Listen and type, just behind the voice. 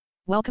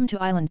Welcome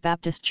to Island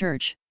Baptist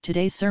Church.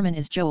 Today's sermon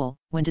is Joel,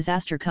 When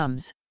Disaster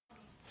Comes.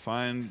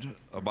 Find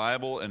a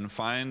Bible and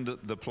find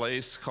the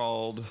place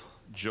called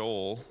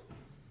Joel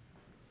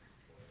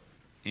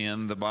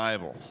in the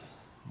Bible.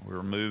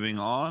 We're moving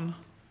on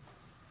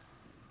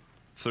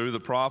through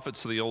the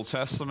prophets of the Old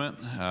Testament,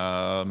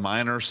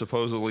 minor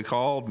supposedly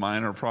called,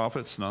 minor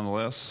prophets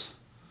nonetheless.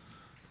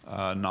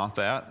 Not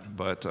that,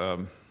 but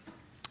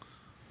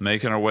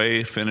making our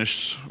way,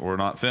 finished or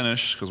not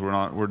finished, because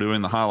we're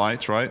doing the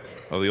highlights, right,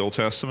 of the Old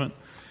Testament.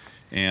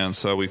 And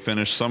so we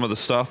finished some of the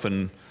stuff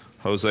in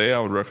Hosea.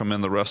 I would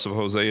recommend the rest of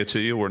Hosea to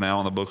you. We're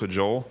now in the book of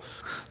Joel.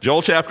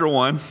 Joel chapter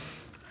 1.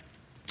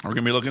 We're going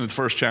to be looking at the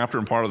first chapter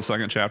and part of the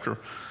second chapter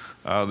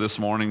this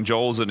morning.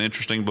 Joel is an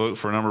interesting book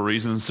for a number of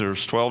reasons.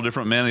 There's 12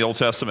 different men in the Old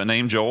Testament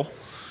named Joel,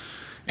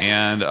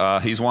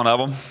 and he's one of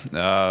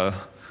them.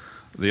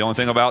 The only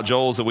thing about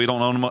Joel is that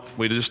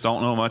we just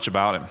don't know much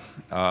about him.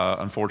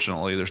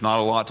 Unfortunately, there's not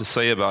a lot to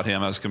say about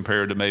him as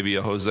compared to maybe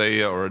a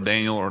Hosea or a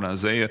Daniel or an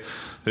Isaiah.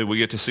 We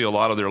get to see a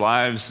lot of their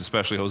lives,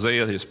 especially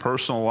Hosea, his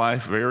personal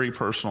life, very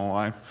personal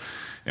life.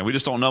 And we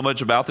just don't know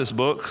much about this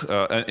book,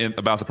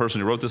 about the person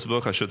who wrote this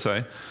book, I should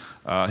say.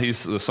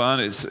 He's the son,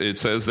 it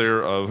says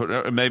there,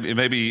 of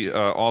maybe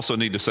also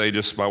need to say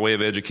just by way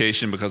of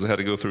education, because I had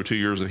to go through 2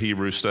 years of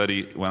Hebrew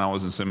study when I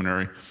was in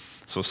seminary.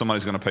 So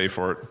somebody's going to pay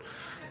for it.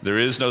 There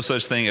is no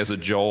such thing as a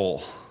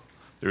Joel.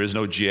 There is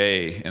no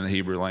J in the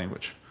Hebrew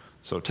language.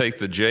 So take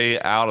the J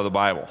out of the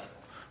Bible.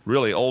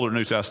 Really, Old or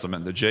New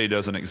Testament, the J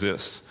doesn't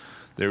exist.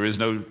 There is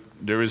no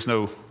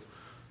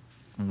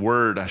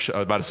word. I was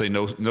about to say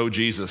no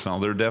Jesus.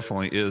 No, there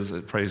definitely is.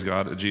 Praise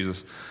God,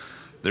 Jesus.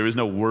 There is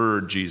no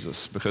word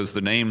Jesus, because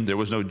there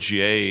was no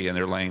J in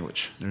their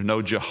language. There's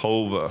no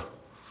Jehovah.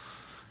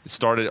 It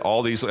started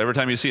all these. Every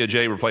time you see a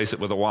J, replace it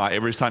with a Y.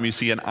 Every time you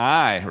see an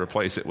I,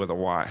 replace it with a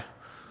Y.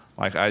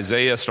 Like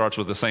Isaiah starts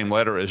with the same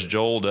letter as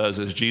Joel does,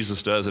 as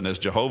Jesus does, and as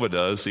Jehovah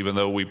does, even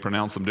though we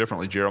pronounce them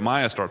differently.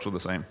 Jeremiah starts with the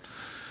same.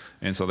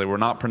 And so they were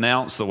not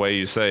pronounced the way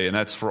you say. And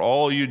that's for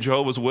all you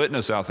Jehovah's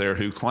Witnesses out there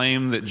who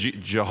claim that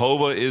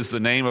Jehovah is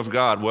the name of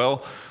God.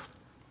 Well,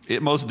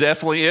 it most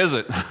definitely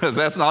isn't, because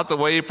that's not the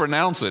way you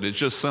pronounce it. It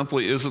just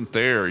simply isn't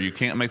there. You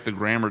can't make the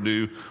grammar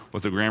do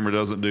what the grammar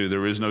doesn't do.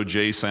 There is no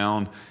J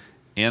sound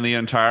in the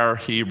entire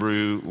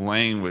Hebrew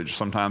language.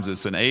 Sometimes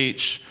it's an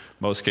H.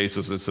 Most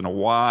cases it's in a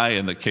Y.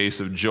 In the case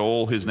of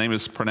Joel, his name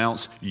is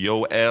pronounced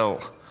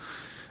Yoel.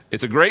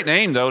 It's a great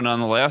name, though,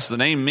 nonetheless. The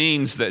name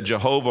means that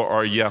Jehovah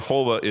or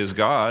Yehovah is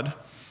God.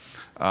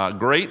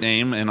 Great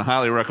name and a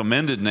highly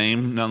recommended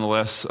name,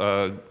 nonetheless,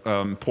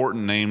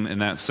 important name in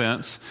that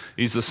sense.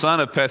 He's the son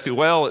of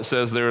Pethuel, it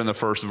says there in the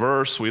first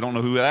verse. We don't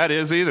know who that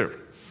is either.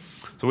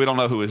 So we don't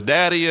know who his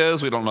daddy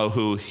is. We don't know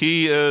who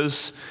he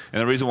is.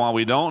 And the reason why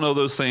we don't know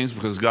those things,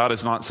 because God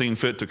has not seen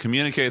fit to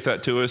communicate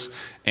that to us.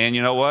 And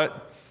you know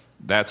what?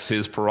 That's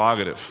his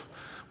prerogative.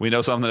 We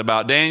know something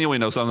about Daniel. We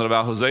know something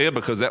about Hosea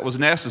because that was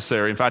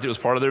necessary. In fact, it was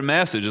part of their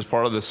message. It's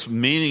part of the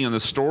meaning and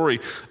the story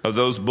of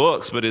those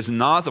books. But it's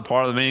not the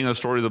part of the meaning of the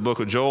story of the book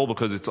of Joel,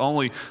 because it's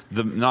only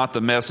not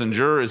the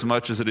messenger as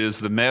much as it is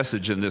the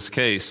message in this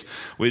case.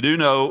 We do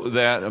know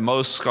that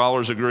most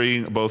scholars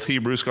agree, both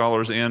Hebrew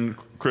scholars and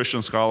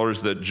Christian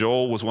scholars, that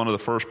Joel was one of the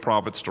first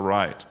prophets to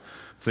write.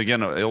 So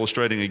again,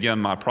 illustrating again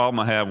my problem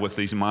I have with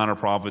these minor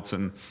prophets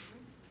and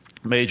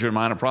major and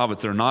minor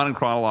prophets. They're not in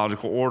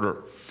chronological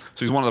order.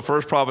 So he's one of the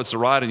first prophets to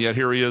write, and yet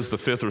here he is, the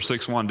fifth or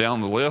sixth one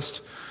down the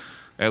list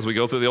as we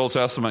go through the Old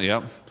Testament.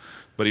 Yep.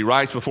 But he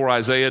writes before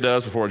Isaiah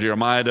does, before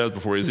Jeremiah does,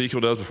 before Ezekiel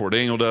does, before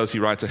Daniel does. He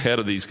writes ahead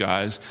of these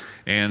guys.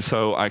 And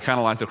so I kind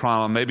of like the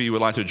chronology. Maybe you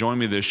would like to join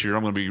me this year.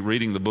 I'm going to be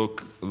reading the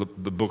book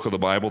of the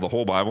Bible, the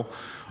whole Bible,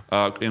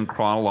 in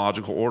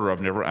chronological order.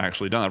 I've never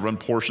actually done it. I've run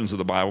portions of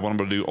the Bible, but I'm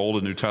going to do Old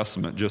and New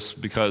Testament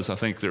just because I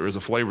think there is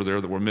a flavor there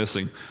that we're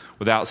missing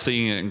without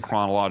seeing it in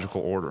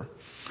chronological order.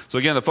 So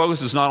again, the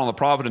focus is not on the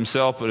prophet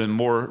himself, but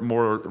more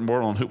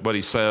on what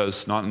he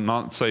says,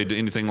 not say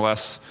anything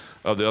less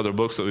of the other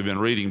books that we've been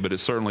reading, but it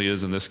certainly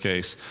is in this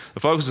case.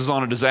 The focus is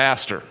on a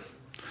disaster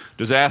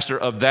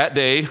of that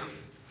day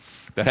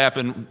that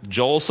happened.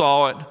 Joel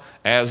saw it,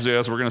 as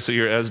we're going to see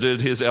here, as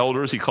did his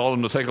elders. He called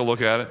them to take a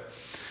look at it.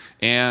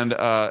 And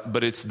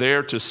but it's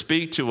there to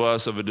speak to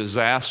us of a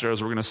disaster,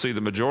 as we're going to see.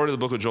 The majority of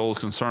the book of Joel is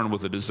concerned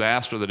with a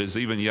disaster that is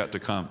even yet to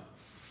come.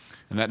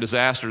 And that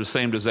disaster, the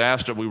same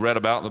disaster we read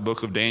about in the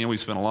book of Daniel. We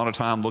spent a lot of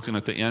time looking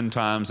at the end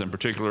times, in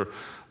particular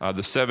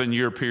the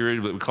 7-year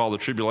period that we call the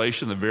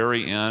tribulation, the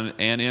very end,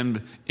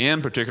 and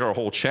in particular a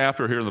whole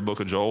chapter here in the book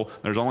of Joel.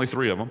 There's only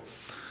 3 of them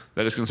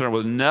that is concerned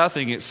with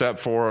nothing except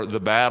for the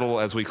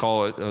battle, as we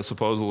call it,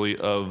 supposedly,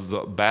 of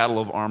the Battle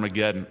of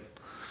Armageddon.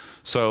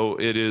 So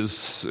it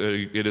is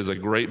a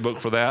great book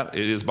for that.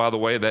 It is, by the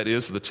way, that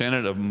is the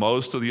tenet of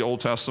most of the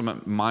Old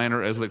Testament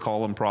minor, as they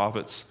call them,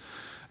 prophets.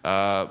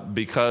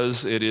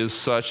 because it is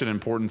such an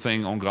important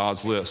thing on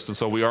God's list. And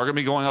so we are going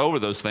to be going over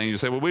those things. You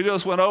say, well, we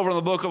just went over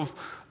the book of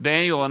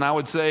Daniel, and I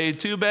would say,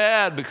 too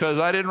bad, because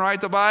I didn't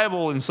write the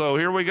Bible, and so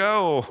here we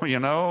go,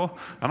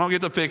 I don't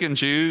get to pick and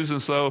choose,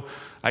 and so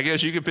I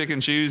guess you could pick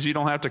and choose. You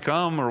don't have to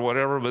come or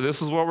whatever, but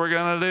this is what we're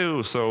going to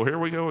do, so here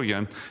we go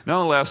again.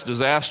 Nonetheless,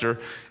 disaster,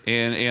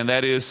 and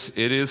it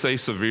is a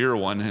severe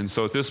one, and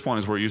so at this point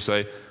is where you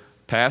say,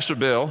 Pastor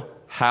Bill,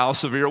 how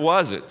severe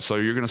was it? So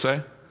you're going to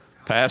say,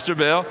 Pastor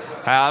Bill,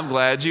 I'm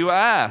glad you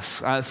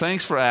asked.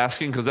 Thanks for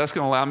asking, because that's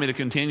going to allow me to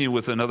continue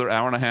with another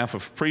hour and a half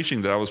of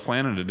preaching that I was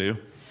planning to do.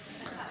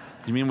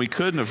 You mean we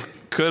could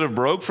have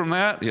broke from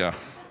that? Yeah.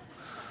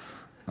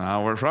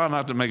 No, we're trying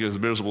not to make it as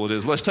miserable as it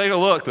is. Let's take a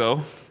look,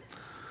 though.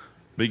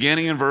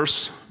 Beginning in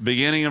verse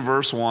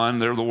 1,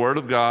 there the word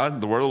of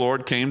God, the word of the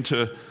Lord came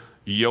to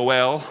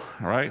Yoel,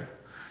 right?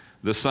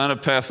 The son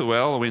of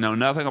Pethuel. We know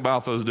nothing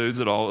about those dudes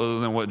at all other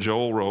than what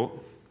Joel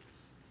wrote.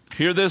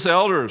 Hear this,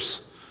 elders.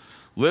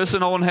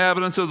 Listen, O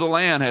inhabitants of the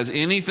land. Has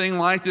anything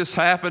like this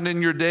happened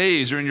in your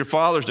days or in your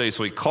father's days?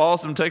 So he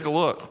calls them to take a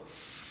look.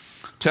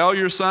 Tell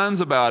your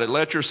sons about it.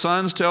 Let your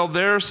sons tell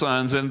their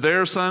sons, and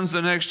their sons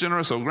the next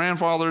generation. So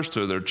grandfathers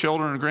to their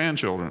children and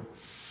grandchildren.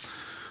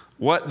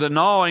 What the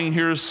gnawing,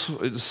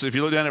 if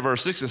you look down at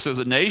verse 6, it says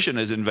a nation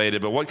is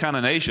invaded. But what kind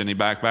of nation? He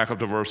back up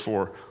to verse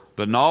 4.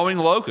 The gnawing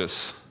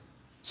locusts.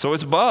 So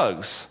it's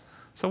bugs.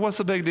 So what's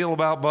the big deal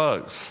about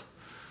bugs?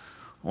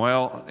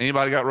 Well,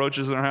 anybody got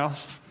roaches in their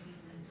house?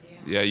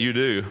 Yeah, you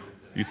do.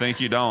 You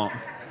think you don't.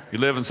 You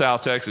live in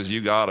South Texas,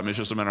 you got them. It's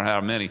just a matter of how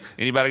many.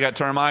 Anybody got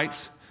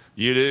termites?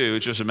 You do.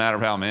 It's just a matter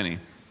of how many.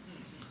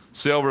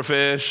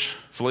 Silverfish,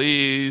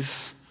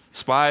 fleas,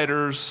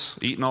 spiders,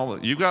 eating all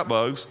that. You've got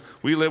bugs.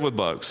 We live with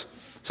bugs.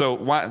 So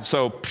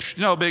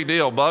big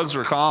deal. Bugs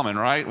are common,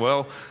 right?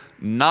 Well,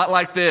 not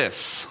like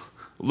this.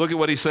 Look at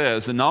what he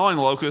says. The gnawing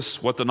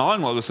locusts, what the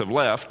gnawing locusts have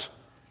left,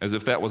 as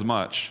if that was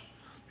much,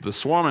 the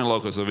swarming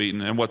locusts have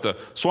eaten, and what the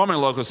swarming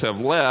locusts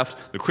have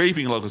left, the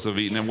creeping locusts have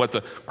eaten, and what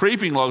the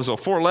creeping locusts, so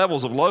 4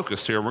 levels of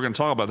locusts here, we're going to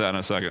talk about that in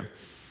a second,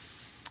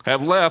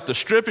 have left, the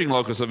stripping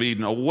locusts have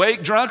eaten.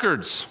 Awake,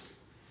 drunkards!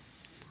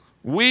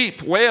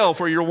 Weep, wail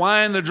for your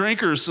wine, the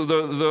drinkers.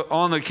 So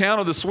on the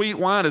account of the sweet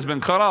wine has been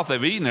cut off.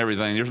 They've eaten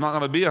everything. There's not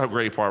going to be a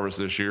grape harvest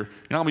this year. You're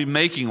not going to be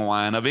making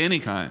wine of any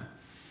kind.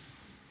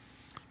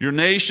 Your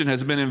nation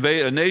has been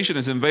invaded. A nation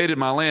has invaded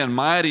my land,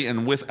 mighty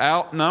and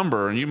without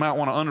number. And you might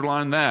want to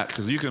underline that,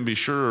 because you can be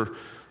sure,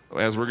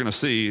 as we're going to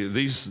see,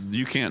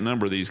 you can't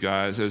number these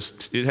guys.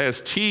 It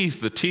has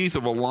teeth, the teeth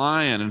of a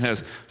lion, and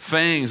has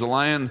fangs, the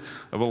lion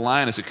of a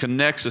lioness. It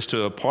connects us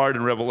to a part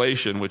in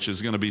Revelation, which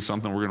is going to be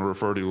something we're going to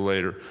refer to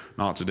later,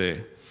 not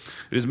today.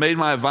 It has made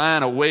my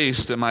vine a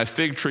waste and my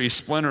fig tree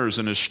splinters,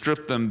 and has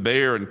stripped them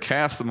bare and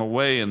cast them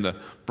away, and the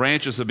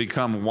branches have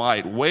become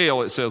white.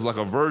 Wail, it says, like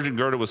a virgin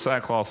girded with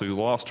sackcloth who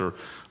lost her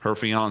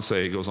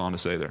fiance, it goes on to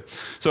say there.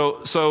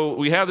 So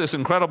we have this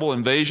incredible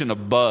invasion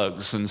of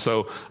bugs, and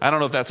so I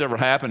don't know if that's ever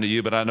happened to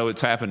you, but I know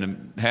it's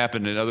happened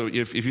in other.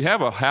 If you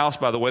have a house,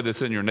 by the way,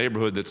 that's in your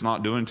neighborhood that's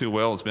not doing too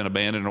well, it's been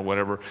abandoned or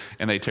whatever,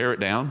 and they tear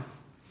it down,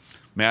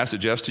 may I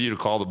suggest to you to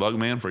call the bug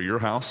man for your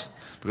house,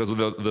 because of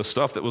the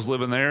stuff that was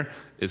living there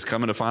is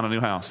coming to find a new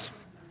house,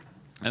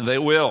 and they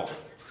will,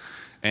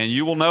 and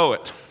you will know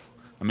it.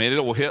 I mean,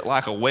 it will hit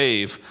like a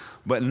wave,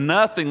 but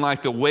nothing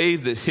like the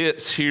wave that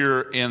hits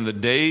here in the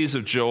days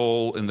of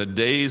Joel, in the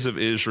days of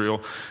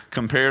Israel,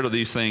 compared to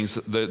these things.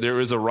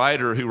 There is a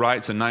writer who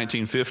writes in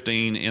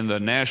 1915 in the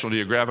National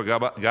Geographic,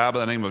 a guy by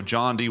the name of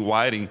John D.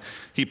 Whiting.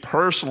 He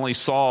personally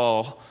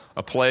saw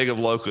a plague of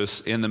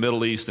locusts in the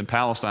Middle East and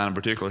Palestine in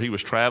particular. He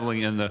was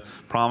traveling in the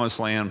Promised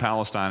Land,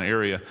 Palestine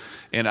area.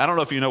 And I don't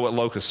know if you know what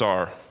locusts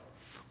are,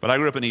 but I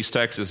grew up in East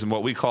Texas, and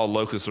what we call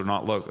locusts are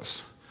not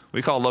locusts.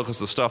 We call locusts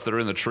the stuff that are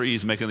in the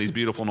trees making these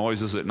beautiful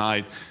noises at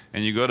night,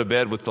 and you go to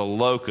bed with the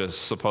locusts,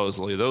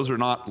 supposedly. Those are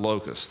not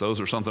locusts.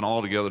 Those are something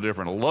altogether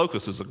different. A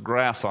locust is a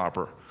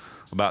grasshopper,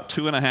 about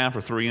 2.5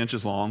 or 3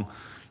 inches long,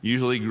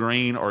 usually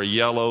green or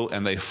yellow,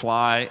 and they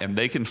fly, and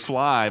they can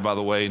fly, by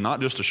the way,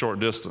 not just a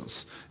short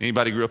distance.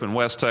 Anybody grew up in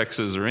West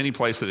Texas or any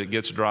place that it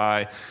gets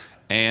dry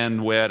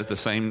and wet at the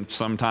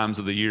some times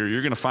of the year,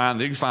 you can find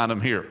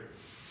them here.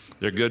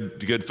 They're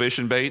good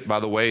fishing bait.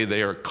 By the way,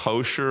 they are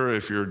kosher.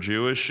 If you're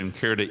Jewish and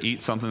care to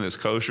eat something that's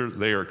kosher,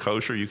 they are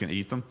kosher. You can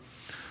eat them.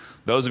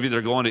 Those of you that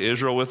are going to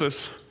Israel with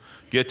us,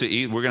 get to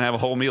eat. We're going to have a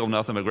whole meal of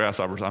nothing but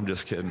grasshoppers. I'm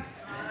just kidding.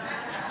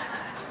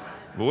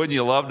 But wouldn't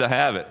you love to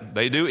have it?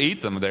 They do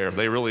eat them there.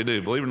 They really do,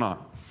 believe it or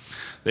not.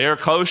 They are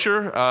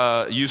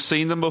kosher. You've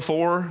seen them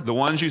before. The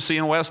ones you see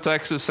in West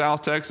Texas,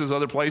 South Texas,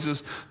 other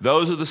places,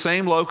 those are the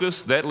same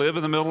locusts that live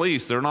in the Middle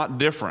East. They're not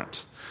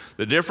different.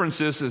 The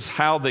difference is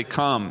how they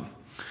come.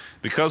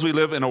 Because we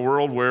live in a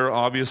world where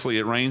obviously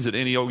it rains at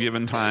any old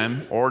given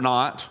time or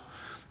not,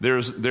 there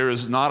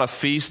is not a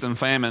feast and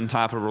famine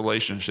type of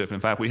relationship. In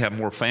fact, we have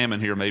more famine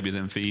here maybe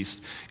than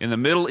feast. In the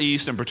Middle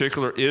East, in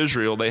particular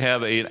Israel, they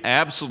have an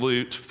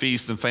absolute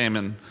feast and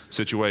famine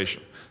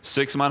situation.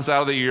 6 months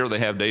out of the year, they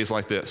have days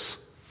like this.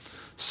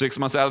 6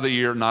 months out of the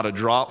year, not a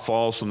drop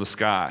falls from the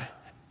sky.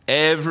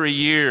 Every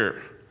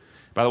year,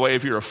 By the way,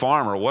 if you're a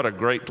farmer, what a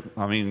great,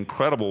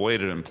 incredible way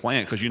to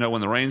plant, because you know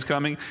when the rain's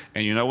coming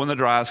and you know when the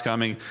dry's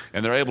coming,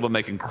 and they're able to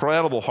make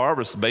incredible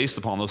harvests based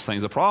upon those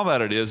things. The problem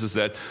about it is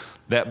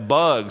that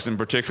bugs in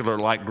particular,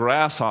 like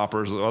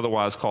grasshoppers,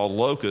 otherwise called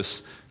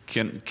locusts,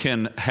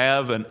 can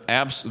have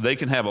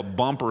a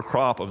bumper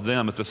crop of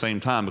them at the same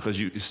time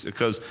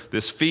because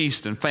this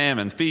feast and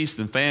famine.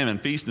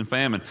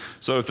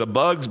 So if the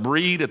bugs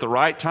breed at the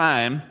right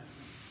time,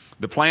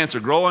 the plants are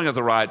growing at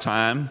the right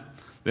time,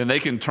 then they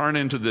can turn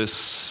into this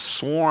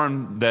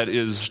swarm that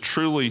is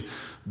truly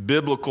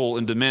biblical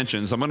in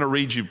dimensions. I'm going to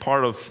read you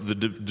part of the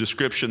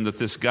description that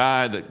this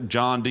guy, that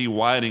John D.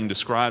 Whiting,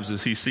 describes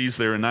as he sees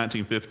there in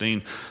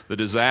 1915, the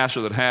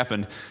disaster that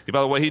happened. By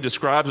the way, he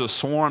describes a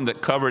swarm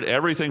that covered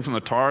everything from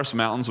the Taurus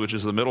Mountains, which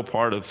is the middle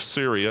part of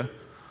Syria,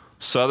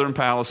 southern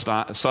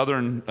Palestine,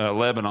 southern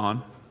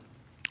Lebanon,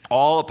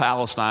 all of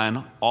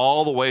Palestine,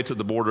 all the way to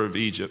the border of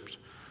Egypt.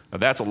 Now,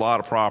 that's a lot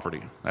of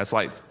property. That's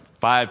like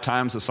 5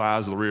 times the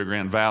size of the Rio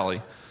Grande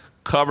Valley,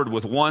 covered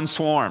with one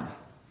swarm.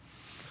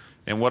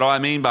 And what do I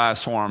mean by a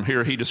swarm?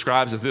 Here he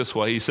describes it this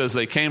way. He says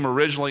they came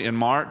originally in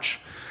March,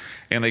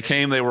 and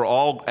they were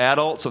all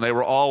adults, and they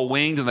were all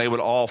winged, and they would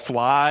all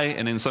fly.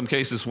 And in some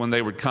cases, when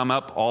they would come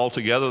up all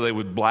together, they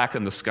would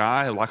blacken the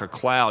sky like a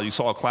cloud. You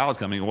saw a cloud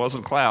coming. It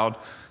wasn't a cloud.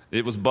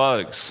 It was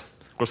bugs.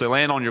 Of course, they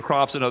land on your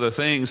crops and other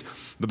things.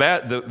 The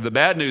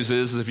bad news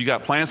is if you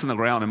got plants in the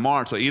ground in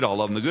March, they eat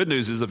all of them. The good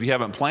news is if you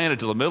haven't planted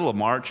till the middle of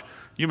March,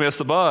 you miss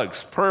the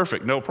bugs.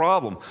 Perfect, no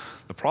problem.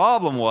 The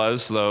problem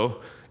was,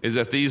 though, is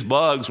that these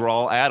bugs were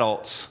all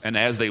adults, and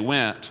as they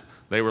went,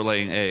 they were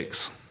laying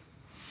eggs.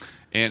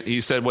 And he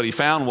said what he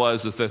found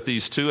was that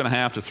these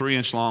 2.5 to 3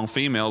 inch long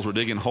females were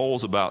digging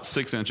holes about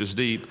 6 inches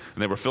deep,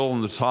 and they were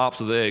filling the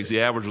tops of the eggs.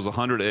 The average was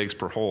 100 eggs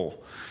per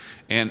hole.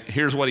 And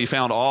here's what he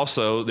found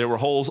also. There were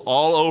holes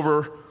all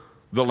over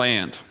the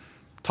land,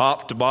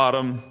 top to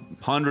bottom,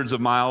 hundreds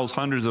of miles,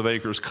 hundreds of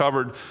acres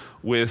covered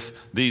with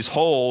these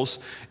holes.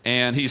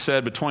 And he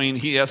said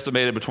he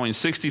estimated between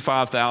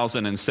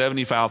 65,000 and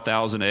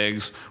 75,000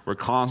 eggs were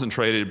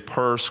concentrated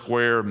per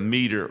square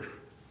meter.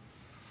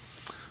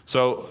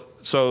 So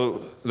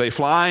they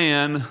fly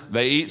in,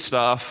 they eat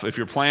stuff. If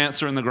your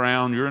plants are in the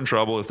ground, you're in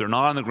trouble. If they're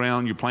not in the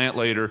ground, you plant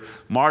later.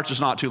 March is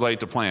not too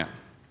late to plant.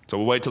 So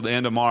we'll wait till the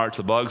end of March.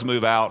 The bugs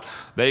move out.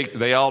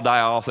 They all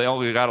die off. They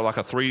only got like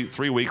a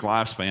three-week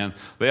lifespan.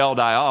 They all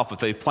die off, but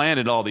they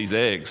planted all these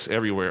eggs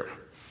everywhere.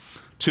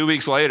 2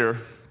 weeks later,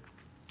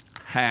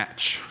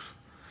 hatch.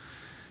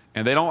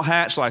 And they don't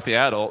hatch like the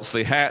adults.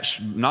 They hatch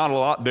not a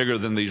lot bigger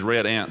than these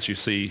red ants you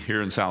see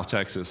here in South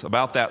Texas.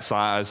 About that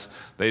size.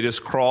 They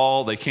just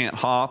crawl. They can't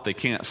hop. They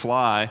can't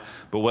fly.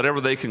 But whatever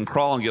they can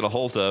crawl and get a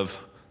hold of,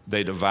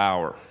 they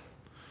devour.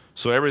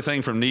 So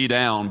everything from knee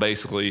down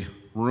basically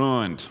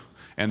ruined.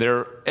 And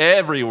they're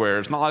everywhere.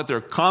 It's not like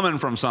they're coming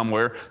from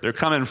somewhere. They're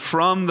coming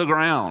from the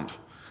ground.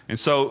 And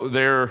so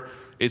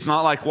it's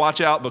not like watch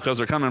out because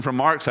they're coming from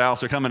Mark's house,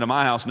 they're coming to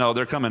my house. No,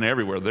 they're coming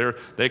everywhere.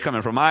 They're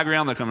coming from my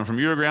ground, they're coming from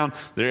your ground,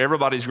 they're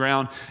everybody's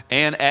ground.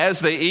 And as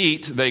they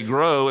eat, they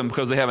grow, and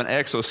because they have an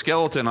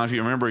exoskeleton, if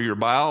you remember your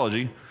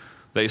biology,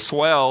 they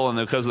swell, and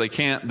because they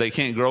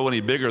can't grow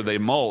any bigger, they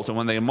molt. And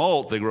when they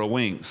molt, they grow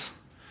wings.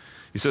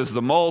 He says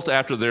the molt,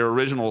 after their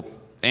original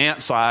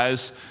ant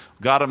size,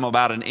 got them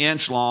about 1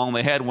 inch long.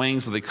 They had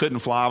wings, but they couldn't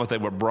fly, but they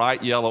were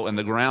bright yellow, and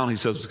the ground, he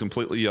says, was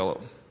completely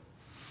yellow.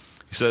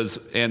 He says,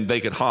 and they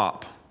could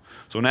hop.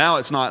 So now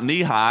it's not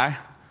knee high,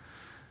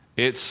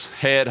 it's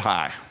head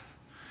high.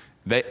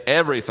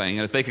 Everything,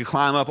 and if they could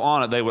climb up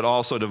on it, they would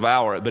also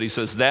devour it. But he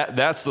says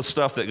that's the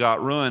stuff that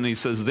got ruined. He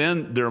says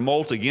then their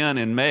molt again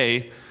in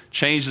May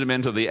changed them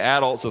into the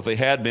adults that they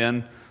had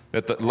been,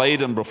 that laid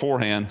them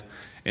beforehand,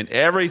 and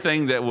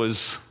everything that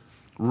was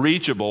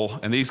reachable,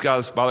 and these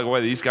guys, by the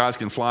way, these guys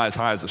can fly as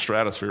high as the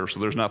stratosphere, so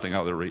there's nothing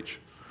out of their reach,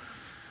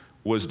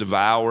 was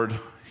devoured.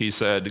 He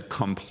said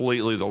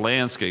completely, the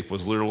landscape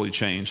was literally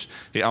changed.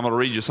 I'm going to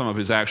read you some of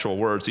his actual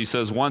words. He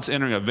says, once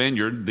entering a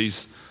vineyard,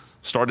 these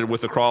started with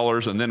the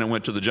crawlers, and then it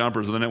went to the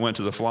jumpers, and then it went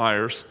to the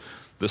flyers.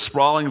 The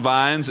sprawling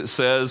vines, it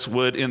says,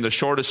 would in the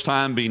shortest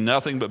time be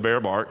nothing but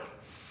bare bark.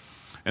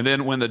 And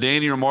then when the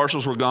Daniel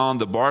marshals were gone,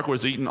 the bark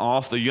was eaten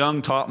off the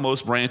young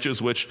topmost branches,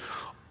 which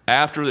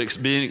after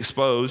being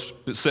exposed,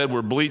 it said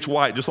were bleach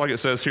white, just like it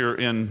says here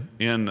in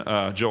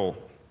Joel.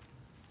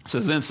 It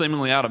says, then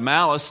seemingly out of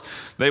malice,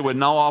 they would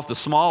gnaw off the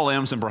small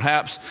limbs and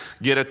perhaps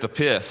get at the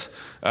pith.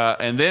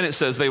 And then it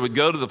says they would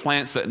go to the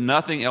plants that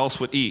nothing else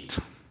would eat,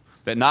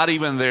 that not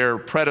even their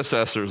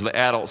predecessors, the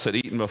adults, had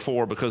eaten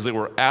before, because they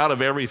were out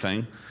of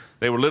everything.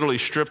 They would literally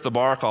strip the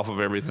bark off of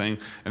everything,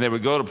 and they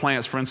would go to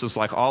plants, for instance,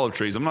 like olive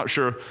trees. I'm not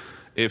sure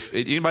if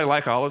anybody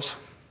like olives?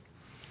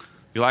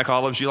 You like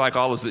olives? You like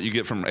olives that you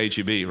get from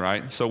H-E-B,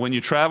 right? So when you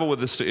travel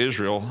with us to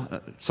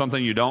Israel,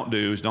 something you don't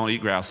do is don't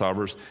eat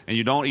grasshoppers, and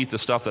you don't eat the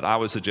stuff that I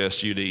would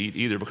suggest you to eat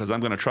either, because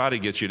I'm going to try to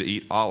get you to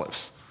eat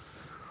olives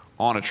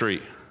on a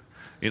tree.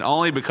 And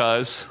only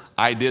because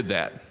I did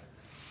that.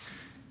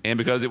 And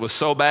because it was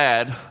so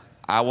bad,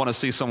 I want to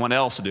see someone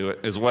else do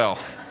it as well.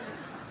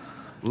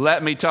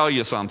 Let me tell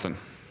you something.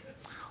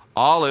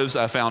 Olives,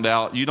 I found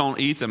out, you don't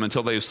eat them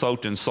until they've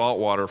soaked in salt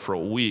water for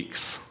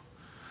weeks.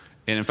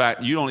 And in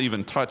fact, you don't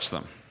even touch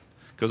them.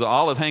 Because an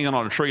olive hanging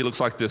on a tree looks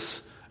like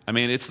this. I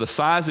mean, it's the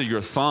size of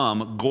your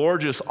thumb,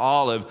 gorgeous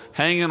olive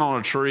hanging on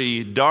a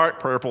tree, dark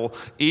purple,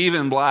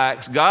 even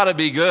blacks. Gotta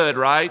be good,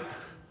 right?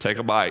 Take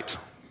a bite.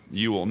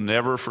 You will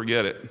never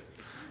forget it.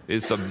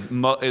 It's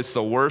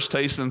the worst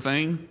tasting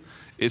thing.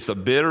 It's the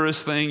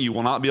bitterest thing. You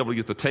will not be able to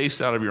get the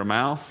taste out of your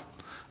mouth.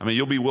 I mean,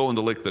 you'll be willing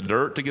to lick the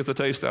dirt to get the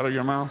taste out of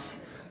your mouth.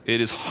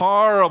 It is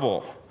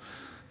horrible.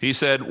 He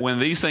said, when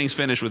these things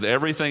finished with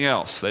everything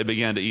else, they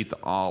began to eat the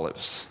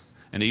olives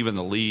and even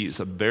the leaves,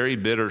 a very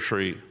bitter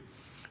tree.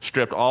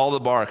 Stripped all the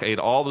bark, ate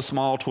all the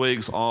small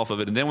twigs off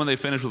of it. And then when they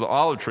finished with the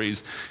olive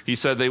trees, he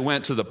said they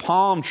went to the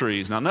palm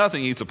trees. Now,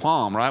 nothing eats a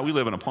palm, right? We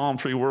live in a palm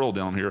tree world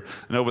down here.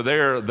 And over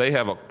there, they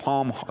have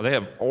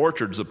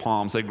orchards of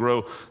palms. They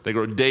grow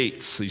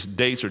dates. These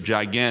dates are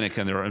gigantic,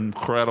 and they're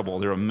incredible.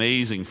 They're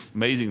amazing,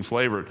 amazing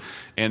flavored.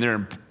 And they're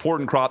an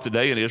important crop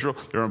today in Israel.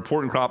 They're an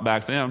important crop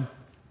back then.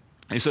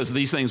 He says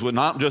these things would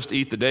not just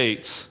eat the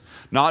dates,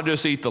 not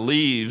just eat the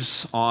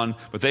leaves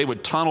but they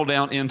would tunnel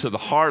down into the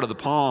heart of the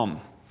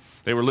palm.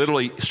 They would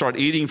literally start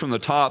eating from the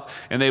top,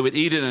 and they would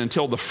eat it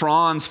until the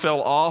fronds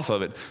fell off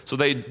of it. So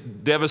they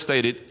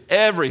devastated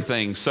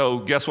everything. So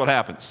guess what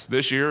happens?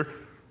 This year,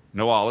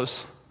 no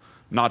olives,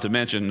 not to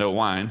mention no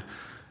wine,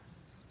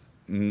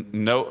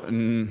 no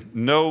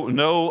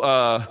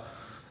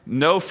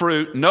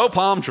fruit, no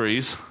palm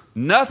trees,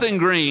 nothing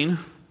green,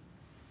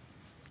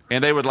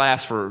 and that would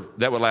last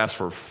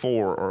for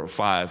 4 or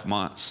 5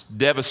 months.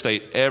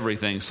 Devastate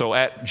everything. So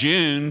at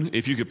June,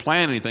 if you could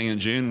plant anything in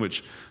June,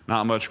 which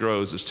not much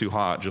grows, it's too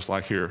hot, just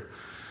like here.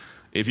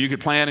 If you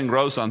could plant and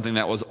grow something,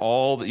 that was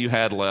all that you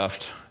had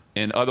left,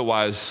 and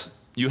otherwise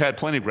you had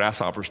plenty of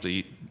grasshoppers to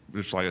eat,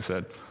 just like I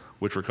said,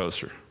 which were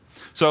kosher.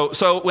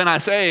 So when I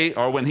say,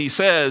 or when he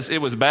says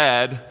it was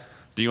bad,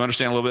 do you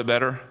understand a little bit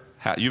better?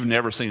 You've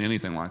never seen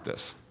anything like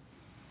this.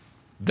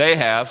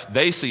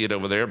 They see it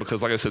over there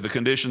because, like I said, the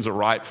conditions are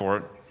ripe for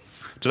it.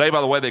 Today,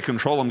 by the way, they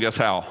control them, guess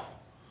how?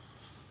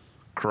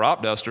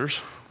 Crop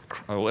dusters.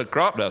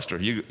 Crop duster.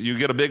 You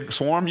get a big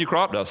swarm, you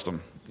crop dust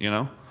them, you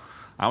know.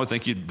 I would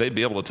think they'd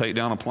be able to take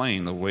down a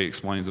plane the way he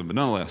explains them, but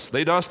nonetheless,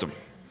 they dust them.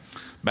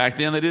 Back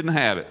then, they didn't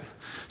have it.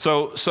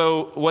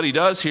 So what he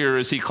does here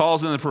is he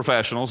calls in the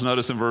professionals.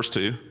 Notice in verse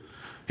 2.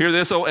 Hear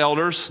this, O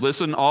elders.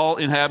 Listen, all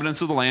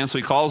inhabitants of the land. So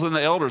he calls in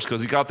the elders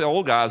because he got the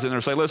old guys in there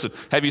and say, listen,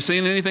 have you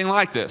seen anything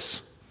like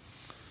this?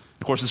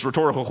 Of course, it's a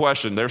rhetorical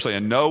question. They're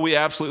saying, no, we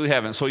absolutely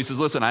haven't. So he says,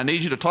 listen, I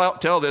need you to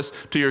tell this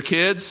to your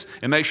kids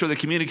and make sure they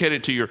communicate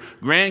it to your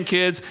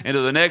grandkids and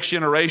to the next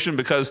generation,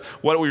 because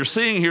what we're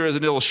seeing here is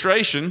an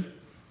illustration,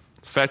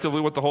 effectively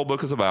what the whole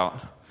book is about,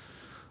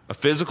 a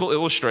physical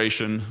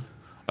illustration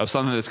of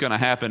something that's going to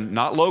happen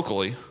not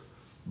locally,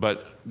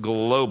 but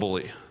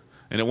globally.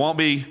 And it won't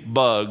be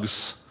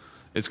bugs.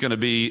 It's going to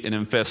be an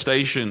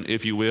infestation,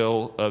 if you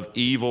will, of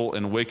evil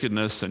and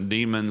wickedness and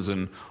demons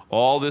and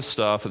all this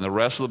stuff. And the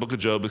rest of the book of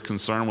Job is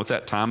concerned with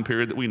that time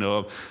period that we know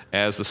of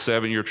as the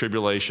 7-year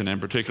tribulation, in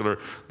particular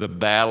the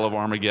battle of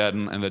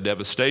Armageddon and the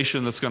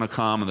devastation that's going to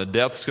come and the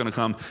death that's going to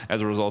come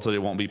as a result of it. It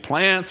won't be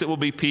plants, it will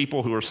be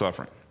people who are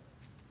suffering.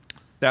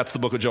 That's the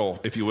book of Joel,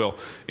 if you will,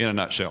 in a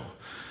nutshell.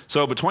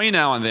 So between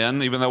now and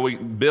then, even though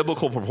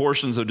biblical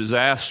proportions of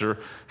disaster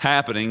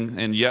happening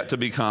and yet to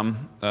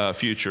become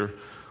future,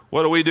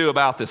 what do we do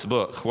about this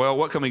book? Well,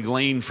 what can we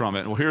glean from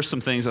it? Well, here's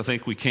some things I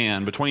think we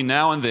can. Between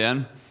now and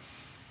then,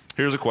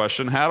 here's a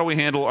question. How do we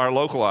handle our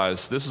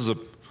localized?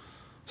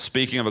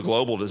 Speaking of a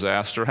global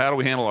disaster, how do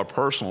we handle our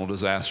personal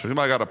disaster?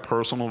 Anybody got a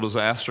personal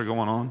disaster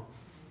going on?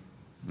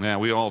 Yeah,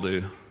 we all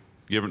do.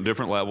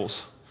 Different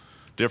levels,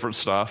 different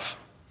stuff.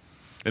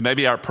 And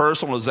maybe our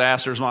personal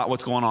disaster is not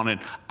what's going on in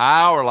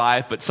our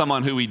life, but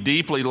someone who we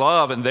deeply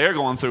love, and they're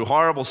going through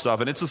horrible stuff.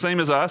 And it's the same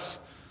as us.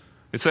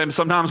 It's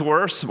sometimes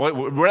worse.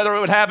 Whether it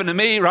would happen to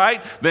me,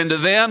 right, than to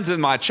them, to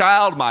my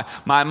child, my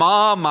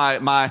mom,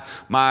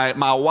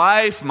 my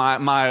wife,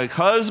 my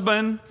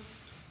husband.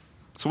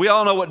 So we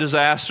all know what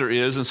disaster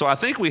is. And so I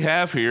think we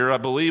have here, I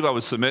believe I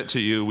would submit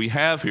to you, we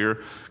have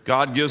here,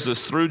 God gives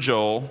us through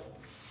Joel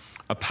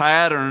a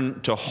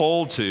pattern to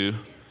hold to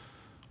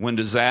when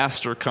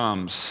disaster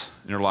comes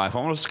in your life. I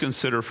want us to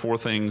consider 4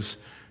 things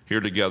here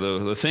together.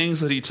 The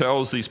things that he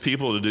tells these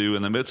people to do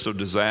in the midst of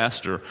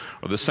disaster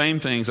are the same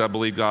things I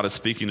believe God is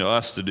speaking to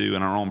us to do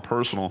in our own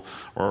personal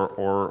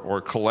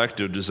or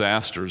collective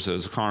disasters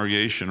as a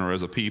congregation or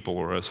as a people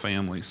or as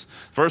families.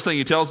 First thing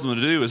he tells them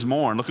to do is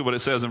mourn. Look at what it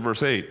says in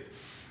verse 8.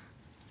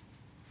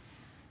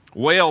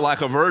 Wail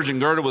like a virgin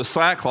girded with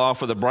sackcloth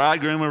for the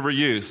bridegroom of her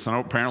youth. And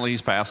apparently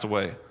he's passed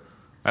away.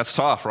 That's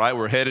tough, right?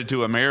 We're headed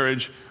to a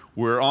marriage.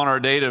 We're on our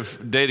date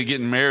of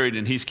getting married,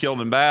 and he's killed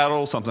in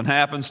battle. Something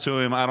happens to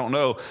him. I don't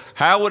know.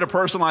 How would a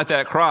person like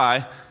that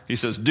cry? He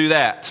says, do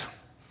that.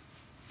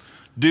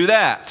 Do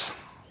that.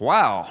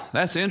 Wow,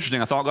 that's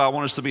interesting. I thought God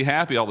wanted us to be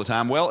happy all the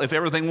time. Well, if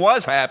everything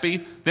was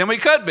happy, then we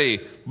could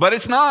be. But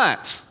it's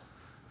not.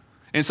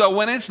 And so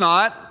when it's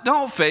not,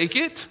 don't fake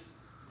it.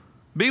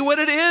 Be what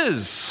it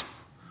is.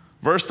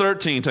 Verse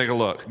 13, take a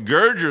look.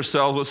 Gird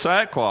yourselves with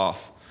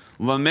sackcloth.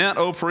 Lament,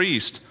 O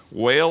priest.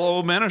 Wail,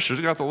 O ministers.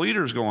 We got the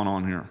leaders going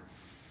on here.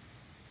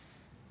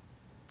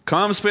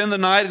 Come spend the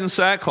night in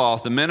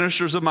sackcloth, the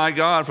ministers of my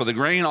God, for the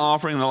grain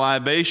offering and the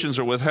libations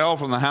are withheld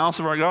from the house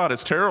of our God.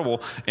 It's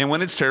terrible. And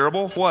when it's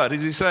terrible, what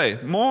does he say?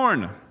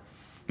 Mourn.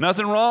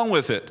 Nothing wrong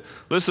with it.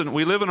 Listen,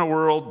 we live in a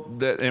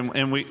world that,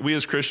 and we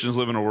as Christians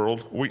live in a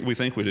world, we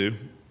think we do,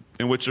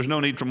 in which there's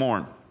no need to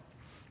mourn.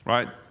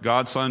 Right?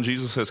 God's Son,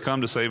 Jesus, has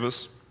come to save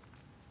us,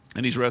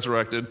 and he's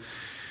resurrected.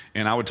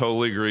 And I would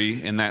totally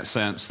agree in that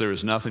sense. There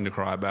is nothing to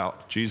cry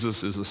about.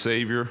 Jesus is the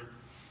Savior,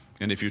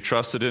 and if you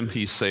trusted him,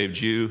 he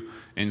saved you.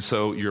 And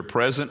so your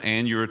present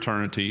and your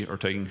eternity are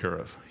taken care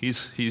of.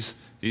 He's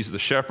the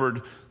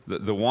shepherd.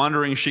 The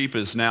wandering sheep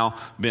has now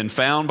been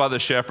found by the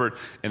shepherd,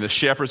 and the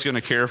shepherd's going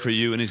to care for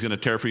you, and he's going to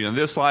care for you in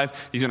this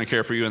life. He's going to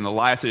care for you in the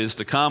life that is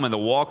to come, and the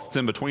walk that's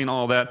in between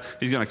all that.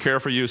 He's going to care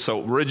for you.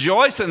 So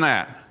rejoice in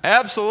that.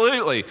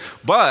 Absolutely.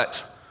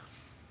 But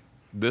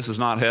this is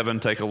not heaven.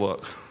 Take a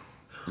look.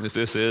 If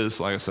this is,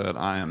 like I said,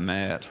 I am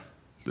mad.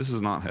 This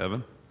is not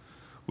heaven.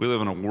 We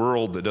live in a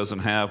world that doesn't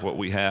have what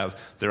we have.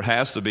 There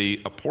has to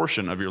be a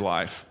portion of your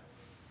life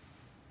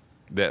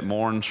that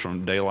mourns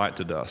from daylight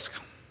to dusk.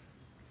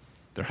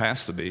 There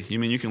has to be. You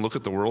mean you can look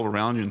at the world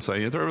around you and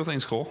say,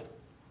 everything's cool?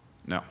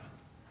 No.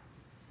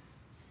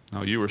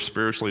 No, you are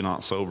spiritually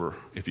not sober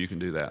if you can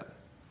do that.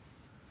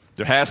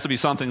 There has to be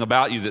something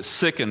about you that's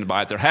sickened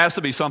by it. There has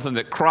to be something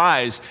that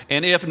cries.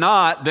 And if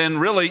not, then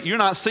really you're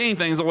not seeing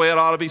things the way it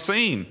ought to be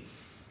seen.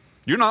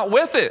 You're not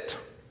with it.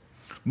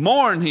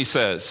 Mourn, he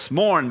says.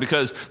 Mourn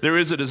because there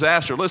is a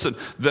disaster. Listen,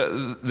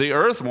 the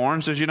earth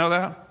mourns. Did you know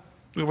that?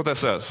 Look at what that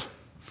says.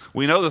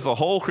 We know that the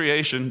whole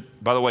creation,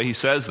 by the way, he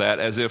says that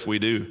as if we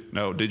do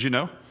know. Did you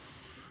know?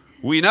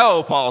 We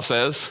know, Paul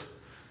says.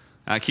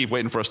 And I keep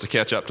waiting for us to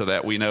catch up to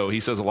that. We know.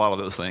 He says a lot of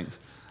those things.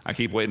 I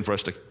keep waiting for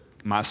us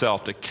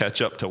myself to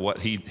catch up to what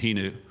he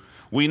knew.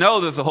 We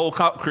know that the whole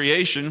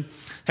creation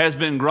has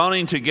been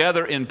groaning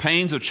together in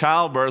pains of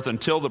childbirth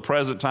until the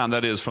present time.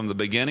 That is, from the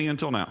beginning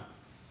until now.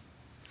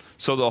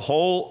 So the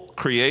whole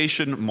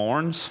creation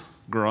mourns,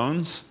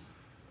 groans,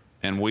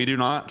 and we do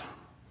not.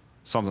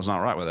 Something's not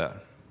right with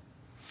that.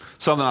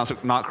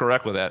 Something's not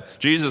correct with that.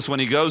 Jesus, when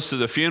he goes to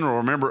the funeral,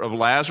 remember, of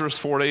Lazarus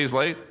 4 days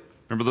late?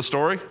 Remember the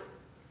story?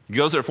 He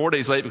goes there 4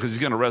 days late because he's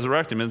going to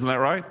resurrect him. Isn't that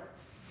right?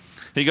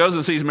 He goes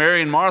and sees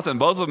Mary and Martha, and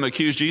both of them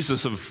accuse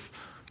Jesus of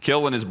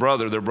killing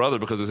their brother,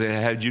 because they say,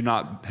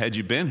 had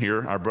you been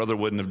here, our brother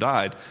wouldn't have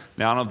died.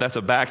 Now, I don't know if that's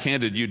a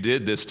backhanded, you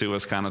did this to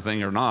us kind of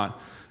thing or not.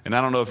 And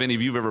I don't know if any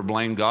of you have ever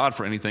blamed God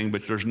for anything,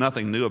 but there's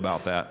nothing new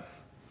about that.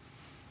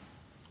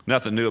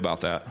 Nothing new about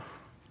that.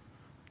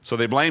 So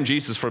they blame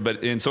Jesus for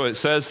it. And so it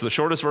says the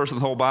shortest verse in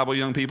the whole Bible,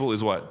 young people,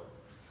 is what?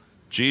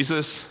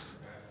 Jesus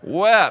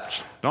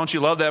wept. Don't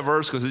you love that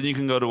verse? Because then you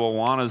can go to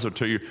Awanas or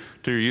to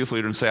your youth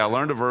leader and say, I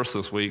learned a verse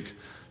this week.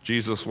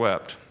 Jesus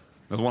wept.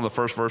 That's one of the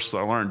first verses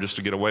I learned just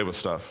to get away with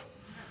stuff.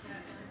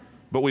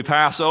 But we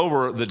pass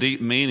over the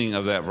deep meaning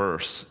of that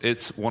verse.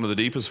 It's one of the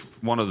deepest,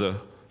 one of the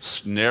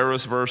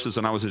narrowest verses,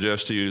 and I would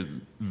suggest to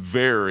you,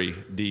 very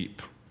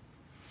deep.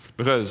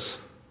 Because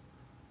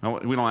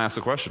we don't ask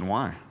the question,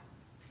 why?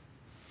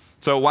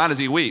 So why does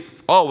he weep?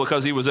 Oh,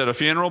 because he was at a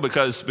funeral,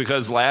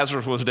 because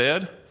Lazarus was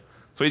dead?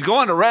 So he's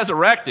going to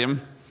resurrect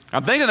him.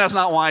 I'm thinking that's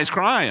not why he's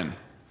crying.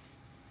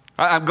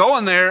 I'm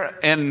going there,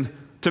 and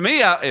to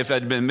me, if it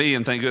had been me,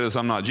 and thank goodness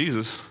I'm not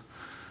Jesus,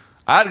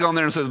 I'd gone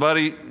there and said,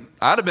 buddy,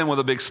 I'd have been with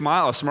a big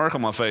smile, a smirk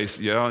on my face.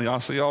 Yeah,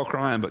 y'all see y'all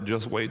crying, but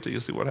just wait till you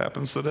see what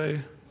happens today.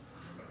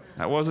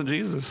 That wasn't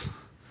Jesus. It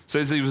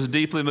says he was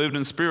deeply moved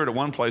in spirit at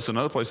one place.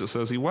 Another place it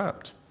says he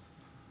wept.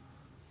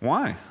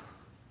 Why?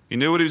 He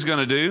knew what he was going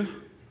to do.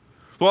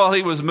 Well,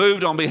 he was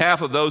moved on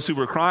behalf of those who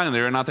were crying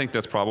there, and I think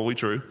that's probably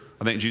true.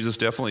 I think Jesus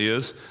definitely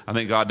is. I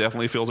think God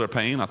definitely feels our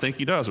pain. I think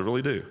he does. I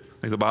really do.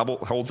 I think the Bible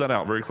holds that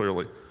out very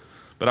clearly.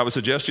 But I would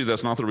suggest to you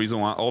that's not the reason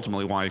why,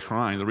 ultimately, why he's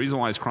crying. The reason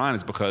why he's crying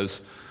is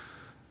because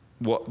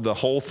the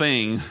whole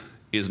thing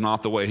is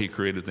not the way he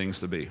created things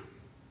to be.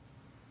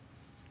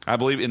 I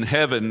believe in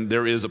heaven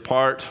there is a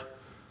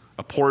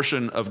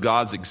portion of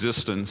God's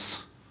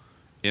existence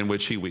in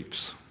which he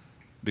weeps,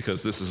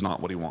 because this is not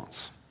what he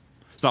wants.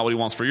 It's not what he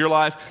wants for your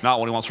life, not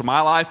what he wants for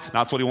my life,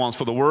 not what he wants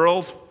for the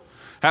world.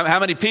 How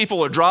many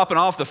people are dropping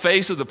off the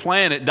face of the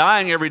planet,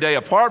 dying every day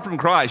apart from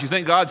Christ? You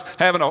think God's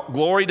having a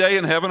glory day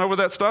in heaven over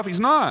that stuff? He's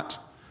not.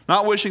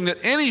 Not wishing that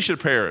any should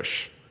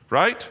perish,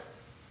 right?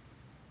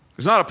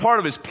 It's not a part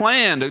of his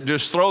plan to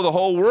just throw the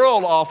whole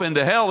world off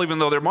into hell, even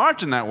though they're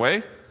marching that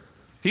way.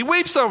 He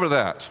weeps over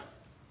that.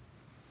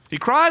 He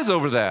cries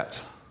over that.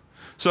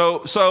 So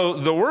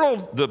the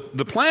world,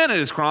 the planet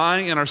is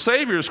crying, and our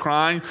Savior is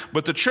crying,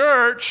 but the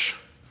church,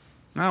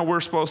 now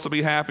we're supposed to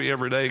be happy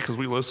every day because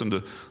we listen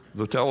to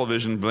the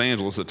television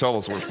evangelists that tell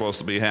us we're supposed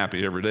to be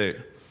happy every day.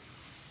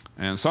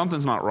 And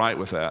something's not right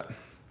with that.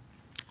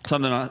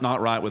 Something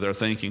not right with our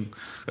thinking.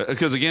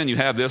 Because again, you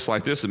have this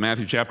like this in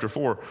Matthew chapter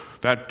 4,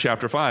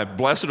 chapter 5.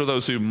 Blessed are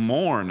those who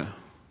mourn,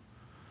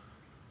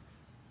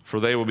 for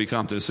they will be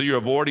comforted. So you're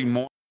avoiding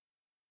mourning.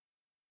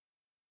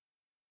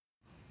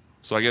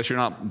 So I guess you're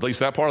not, at least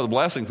that part of the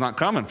blessing's not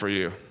coming for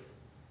you.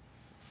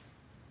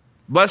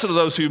 Blessed are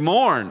those who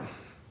mourn,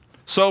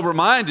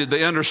 sober-minded.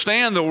 They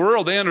understand the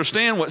world. They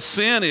understand what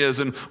sin is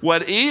and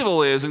what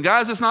evil is. And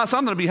guys, it's not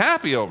something to be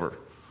happy over.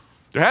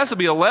 There has to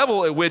be a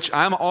level at which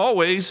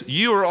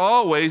you are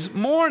always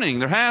mourning.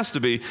 There has to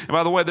be. And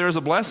by the way, there is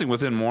a blessing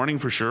within mourning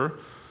for sure.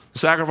 The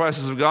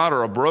sacrifices of God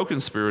are a broken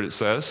spirit, it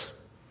says.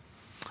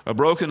 A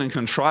broken and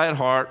contrite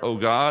heart, O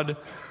God,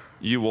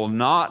 you will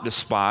not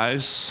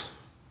despise.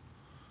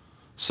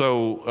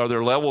 So are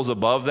there levels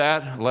above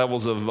that,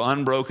 levels of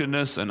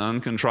unbrokenness and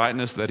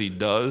uncontriteness that he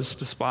does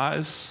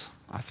despise?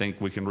 I think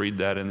we can read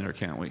that in there,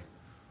 can't we?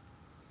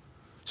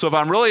 So if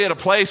I'm really at a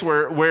place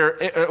where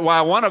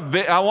I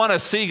want to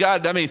see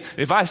God, I mean,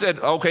 if I said,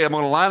 okay, I'm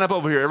going to line up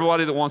over here,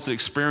 everybody that wants to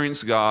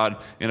experience God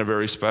in a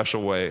very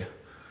special way,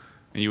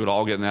 and you would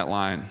all get in that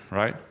line,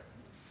 right?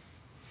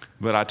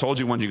 But I told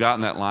you when you got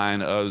in that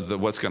line,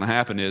 what's going to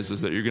happen is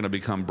that you're going to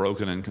become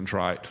broken and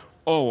contrite.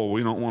 Oh, well,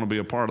 we don't want to be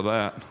a part of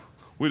that.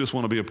 We just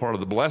want to be a part of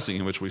the blessing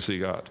in which we see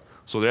God.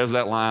 So there's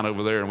that line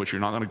over there in which you're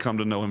not going to come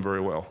to know him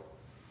very well.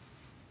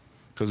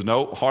 Because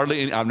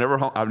I've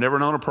never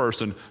known a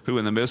person who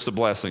in the midst of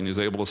blessing is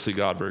able to see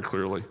God very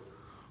clearly.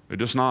 They're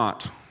just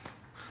not.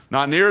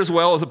 Not near as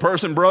well as a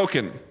person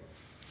broken.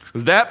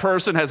 Because that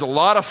person has a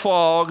lot of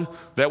fog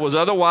that was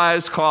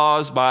otherwise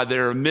caused by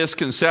their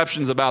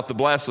misconceptions about the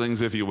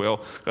blessings, if you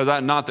will.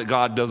 Because not that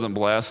God doesn't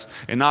bless,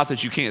 and not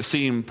that you can't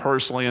see him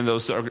personally in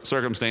those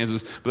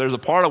circumstances, but there's a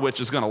part of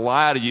which is going to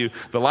lie to you,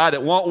 the lie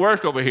that won't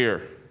work over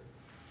here.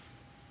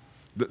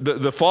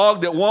 The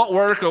fog that won't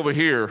work over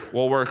here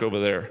will work over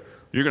there.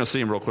 You're going to see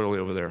him real clearly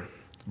over there.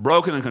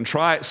 Broken and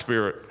contrite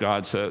spirit,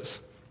 God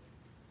says,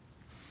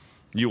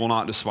 you will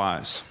not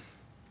despise.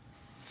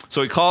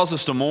 So he calls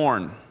us to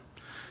mourn.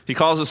 He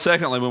calls us,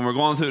 secondly, when we're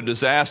going through a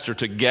disaster,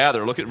 to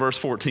gather. Look at verse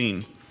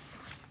 14.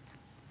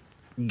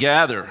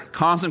 Gather.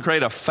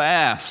 Consecrate a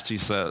fast, he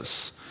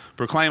says.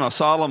 Proclaim a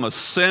solemn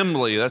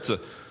assembly.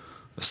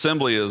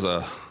 Assembly is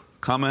a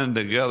coming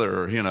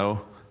together,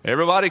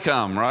 Everybody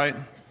come, right?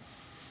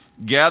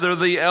 Gather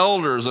the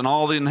elders and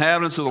all the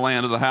inhabitants of the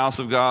land of the house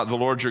of God, the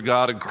Lord your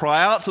God, and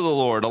cry out to the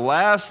Lord.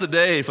 Alas the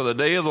day, for the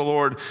day of the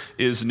Lord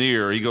is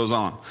near. He goes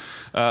on.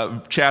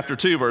 Chapter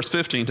 2, verse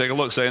 15, take a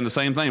look, saying the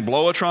same thing.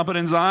 Blow a trumpet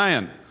in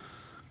Zion.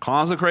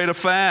 Consecrate a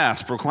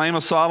fast. Proclaim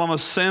a solemn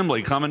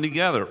assembly, coming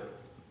together.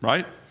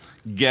 Right?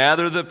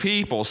 Gather the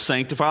people.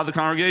 Sanctify the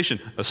congregation.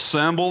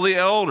 Assemble the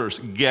elders.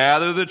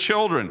 Gather the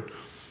children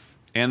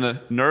and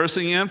the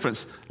nursing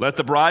infants. Let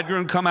the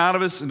bridegroom come out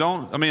of his... I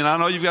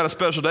know you've got a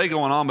special day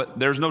going on, but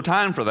there's no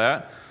time for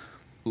that.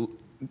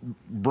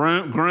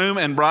 Groom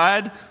and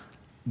bride,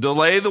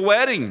 delay the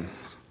wedding.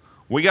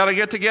 We got to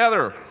get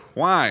together.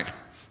 Why?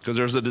 Because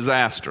there's a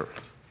disaster.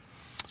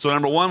 So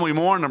number one, we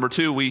mourn. Number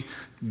two, we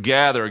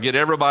gather. Get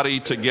everybody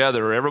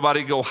together.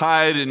 Everybody go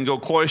hide and go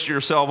cloister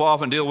yourself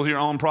off and deal with your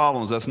own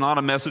problems. That's not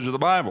a message of the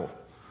Bible.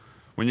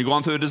 When you're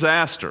going through a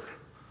disaster.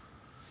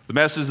 The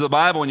message of the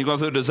Bible when you're going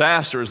through a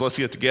disaster is let's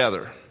get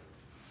together.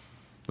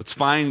 Let's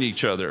find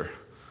each other.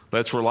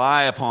 Let's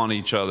rely upon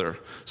each other.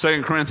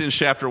 2 Corinthians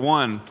chapter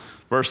 1,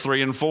 verse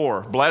 3 and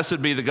 4. Blessed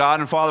be the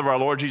God and Father of our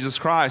Lord Jesus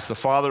Christ, the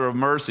Father of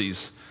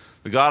mercies,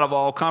 the God of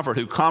all comfort,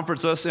 who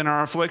comforts us in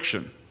our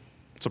affliction.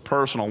 It's a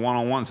personal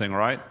one-on-one thing,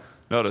 right?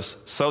 Notice,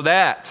 so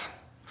that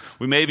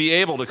we may be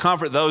able to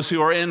comfort those who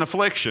are in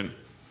affliction,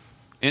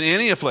 in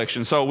any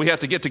affliction. So we have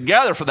to get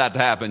together for that to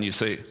happen, you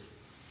see.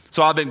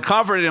 So I've been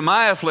comforted in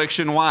my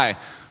affliction. Why?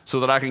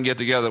 So that I can get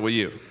together with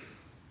you.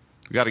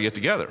 We've got to get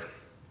together.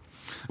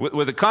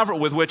 With the comfort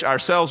with which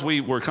ourselves we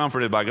were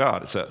comforted by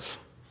God, it says.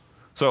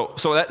 So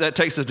that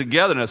takes us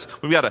togetherness.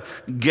 We've got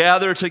to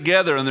gather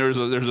together, and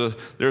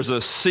there's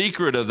a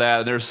secret of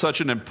that. There's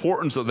such an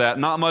importance of that.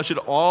 Not much at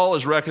all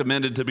is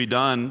recommended to be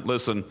done,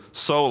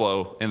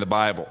 solo in the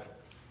Bible.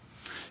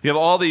 You have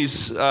all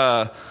these,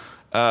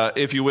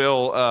 if you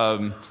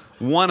will,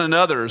 one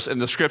another's in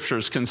the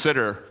scriptures.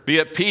 Consider. Be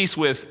at peace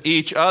with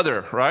each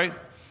other, right?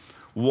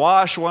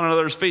 Wash one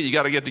another's feet. You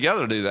got to get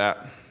together to do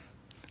that.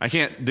 I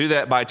can't do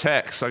that by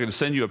text. I can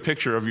send you a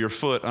picture of your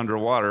foot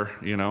underwater,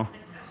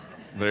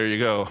 There you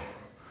go.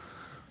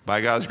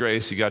 By God's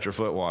grace, you got your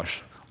foot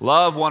washed.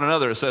 Love one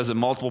another, it says in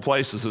multiple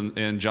places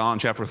in John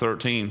chapter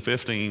 13,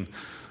 15,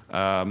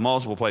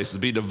 multiple places.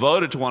 Be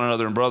devoted to one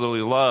another in brotherly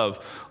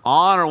love.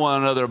 Honor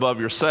one another above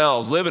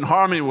yourselves. Live in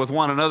harmony with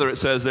one another, it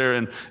says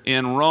there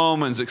in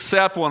Romans.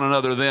 Accept one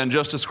another then,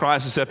 just as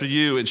Christ accepted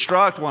you.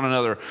 Instruct one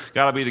another.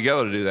 Got to be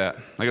together to do that.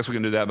 I guess we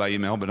can do that by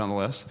email, but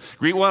nonetheless.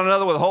 Greet one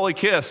another with a holy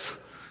kiss.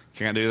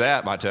 Can't do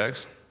that by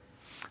text.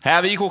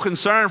 Have equal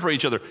concern for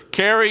each other.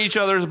 Carry each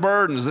other's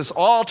burdens. This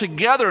all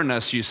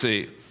togetherness, you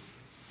see.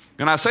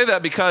 And I say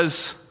that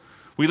because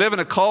we live in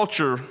a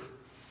culture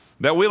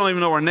that we don't even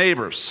know our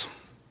neighbors.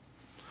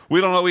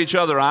 We don't know each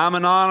other. I'm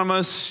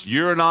anonymous.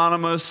 You're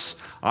anonymous.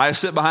 I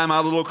sit behind my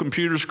little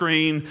computer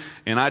screen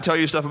and I tell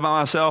you stuff about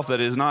myself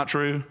that is not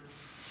true,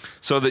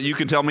 so that you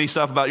can tell me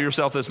stuff about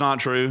yourself that's not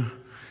true.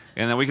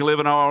 And then we can live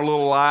in our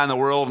little lie in the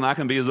world, and I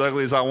can be as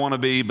ugly as I want to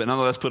be, but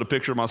nonetheless put a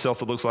picture of myself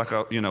that looks like,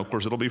 of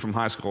course, it'll be from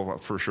high school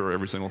for sure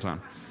every single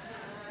time.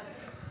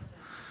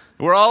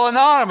 We're all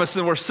anonymous,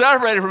 and we're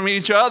separated from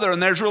each other,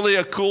 and there's really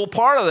a cool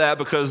part of that,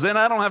 because then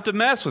I don't have to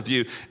mess with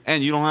you,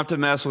 and you don't have to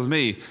mess with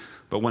me.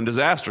 But when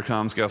disaster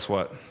comes, guess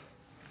what?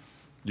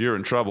 You're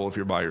in trouble if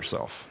you're by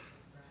yourself.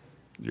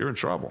 You're in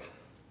trouble.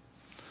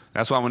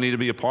 That's why we need to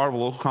be a part of a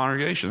local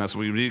congregation. That's why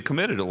we need to be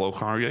committed to a local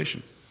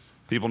congregation.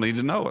 People need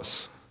to know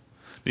us.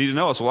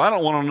 Well, I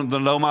don't want them to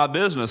know my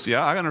business.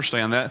 Yeah, I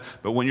understand that.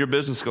 But when your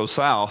business goes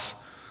south,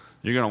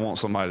 you're going to want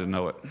somebody to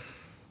know it.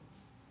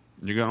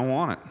 You're going to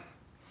want it.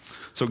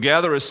 So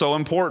gather is so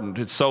important.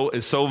 It's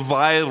so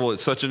vital.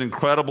 It's such an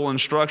incredible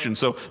instruction.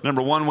 So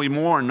number 1, we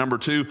mourn. Number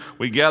 2,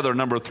 we gather.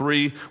 Number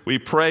 3, we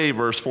pray.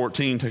 Verse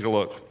 14, take a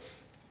look.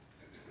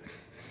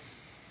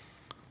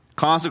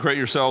 Consecrate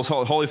yourselves,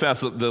 holy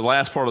fast, the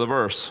last part of the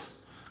verse.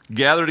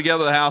 Gather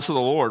together the house of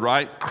the Lord,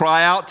 right?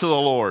 Cry out to the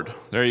Lord.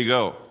 There you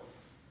go.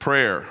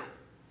 Prayer.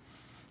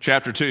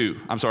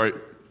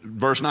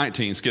 Verse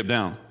 19, skip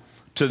down.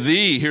 To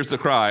thee, here's the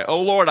cry.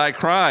 O Lord, I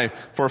cry,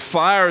 for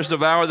fire has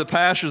devoured the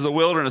pastures of the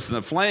wilderness, and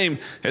the flame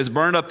has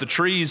burned up the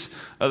trees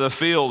of the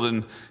field.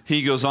 And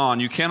he goes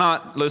on. You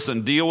cannot,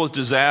 deal with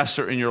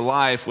disaster in your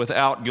life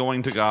without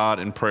going to God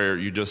in prayer.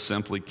 You just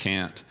simply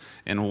can't.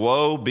 And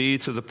woe be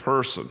to the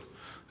person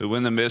who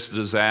in the midst of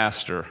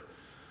disaster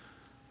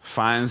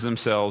finds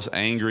themselves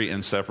angry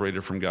and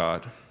separated from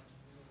God.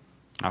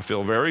 I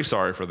feel very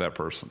sorry for that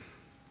person.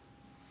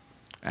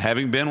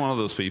 Having been one of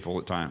those people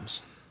at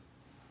times,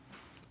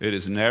 it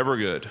is never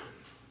good.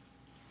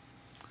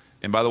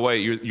 And by the way,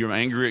 you're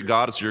angry at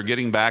God, so you're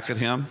getting back at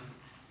him.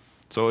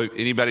 So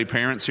anybody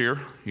parents here,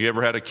 you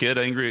ever had a kid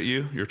angry at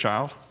you, your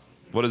child?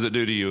 What does it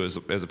do to you as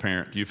a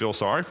parent? You feel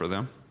sorry for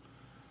them.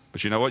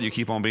 But you know what? You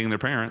keep on being their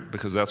parent,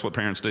 because that's what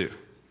parents do.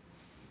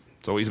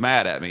 So he's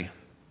mad at me.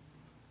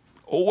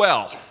 Oh,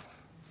 well,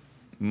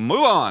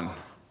 move on.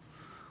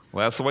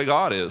 Well, that's the way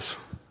God is.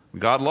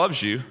 God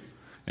loves you,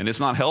 and it's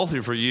not healthy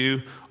for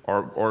you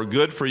or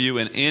good for you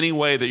in any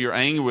way that you're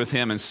angry with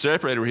him and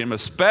separated from him,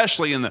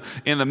 especially in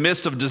the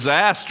midst of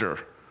disaster.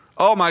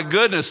 Oh, my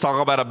goodness,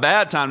 talk about a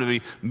bad time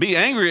to be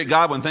angry at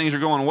God when things are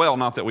going well.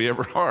 Not that we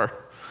ever are.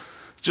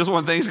 It's just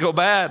when things go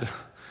bad.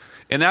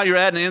 And now you're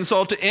adding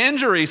insult to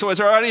injury, so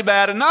it's already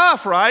bad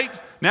enough, right?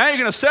 Now you're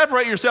going to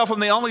separate yourself from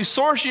the only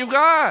source you've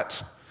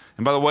got.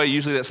 And by the way,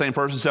 usually that same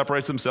person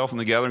separates themselves from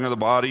the gathering of the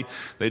body.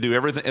 They do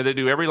everything. They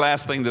do every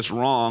last thing that's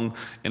wrong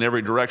in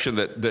every direction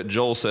that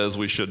Joel says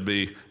we should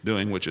be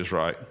doing, which is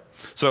right.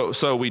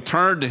 So we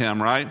turn to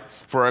him, right,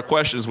 for our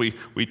questions. We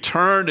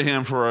turn to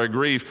him for our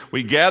grief.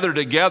 We gather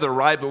together,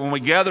 right? But when we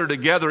gather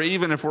together,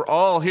 even if we're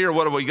all here,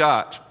 what have we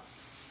got?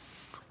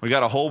 We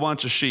got a whole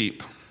bunch of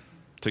sheep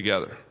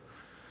together.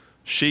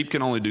 Sheep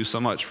can only do so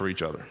much for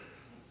each other.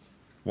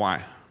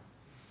 Why?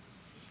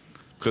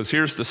 Because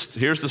here's the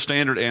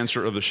standard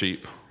answer of the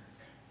sheep.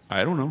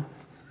 I don't know.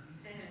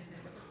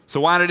 So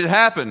why did it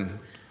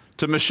happen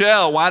to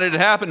Michelle? Why did it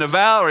happen to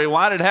Valerie?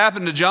 Why did it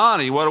happen to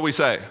Johnny? What do we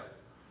say?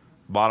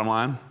 Bottom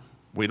line,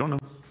 we don't know.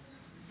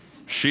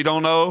 She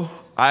don't know,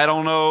 I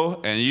don't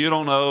know, and you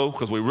don't know,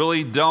 because we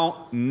really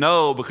don't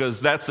know,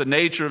 because that's the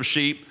nature of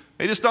sheep.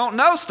 They just don't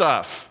know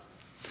stuff.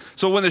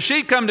 So when the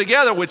sheep come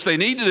together, which they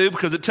need to do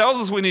because it tells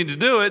us we need to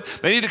do it,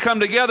 they need to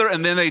come together,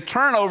 and then they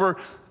turn over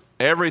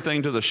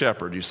everything to the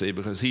shepherd, you see,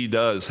 because he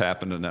does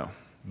happen to know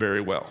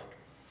very well.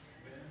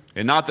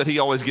 And not that he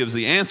always gives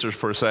the answers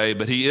per se,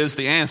 but he is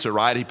the answer,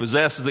 right? He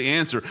possesses the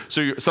answer.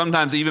 So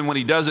sometimes even when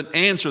he doesn't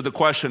answer the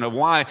question of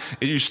why,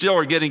 you still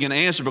are getting an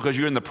answer because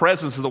you're in the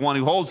presence of the one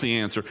who holds the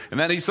answer. And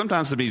that needs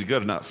sometimes to be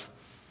good enough.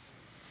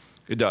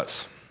 It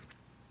does.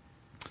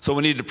 So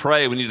we need to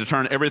pray. We need to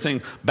turn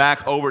everything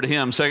back over to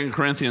him. 2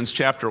 Corinthians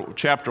chapter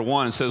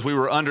 1 says we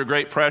were under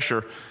great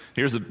pressure.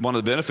 Here's one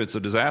of the benefits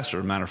of disaster,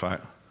 as a matter of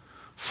fact.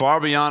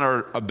 Far beyond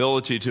our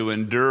ability to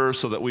endure,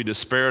 so that we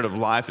despaired of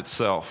life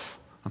itself.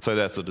 I'd say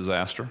that's a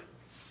disaster.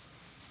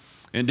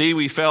 Indeed,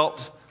 we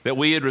felt that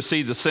we had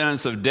received the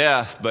sentence of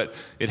death, but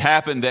it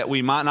happened that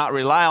we might not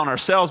rely on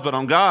ourselves, but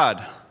on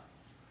God.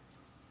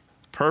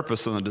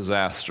 Purpose in the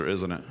disaster,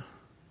 isn't it?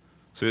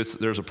 See,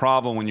 there's a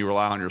problem when you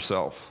rely on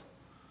yourself.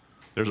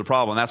 There's a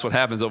problem. That's what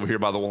happens over here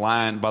by the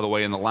line, by the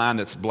way, in the line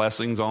that's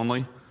blessings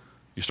only.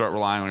 You start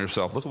relying on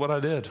yourself. Look at what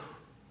I did.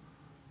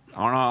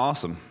 Aren't I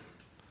awesome?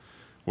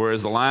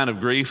 Whereas the line of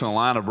grief and the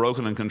line of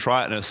broken and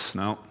contriteness,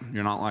 no,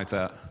 you're not like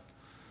that.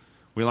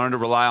 We learn to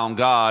rely on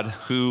God,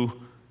 who,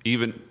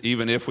 even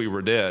if we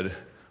were dead,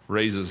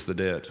 raises the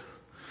dead.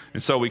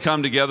 And so we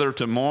come together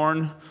to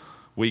mourn.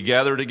 We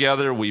gather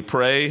together. We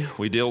pray.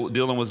 We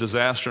dealing with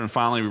disaster. And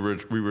finally,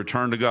 we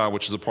return to God,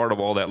 which is a part of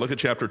all that. Look at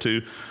chapter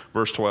 2,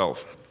 verse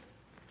 12.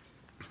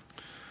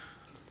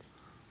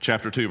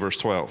 Chapter 2, verse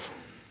 12.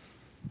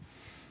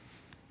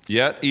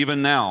 Yet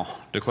even now,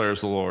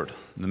 declares the Lord,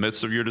 in the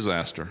midst of your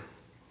disaster,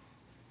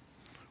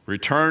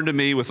 return to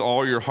me with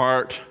all your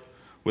heart,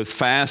 with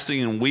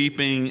fasting and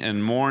weeping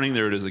and mourning.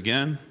 There it is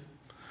again.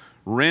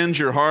 Rend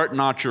your heart,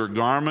 not your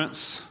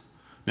garments.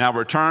 Now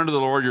return to the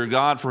Lord your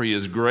God, for he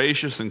is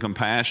gracious and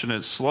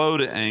compassionate, slow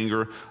to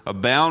anger,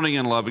 abounding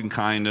in loving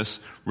kindness,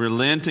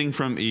 relenting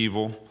from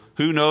evil.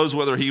 Who knows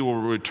whether he will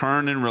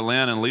return and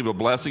relent and leave a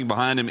blessing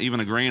behind him, even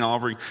a grain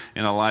offering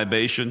and a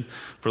libation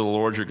for the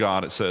Lord your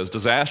God, it says.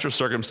 Disastrous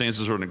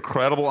circumstances are an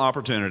incredible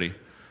opportunity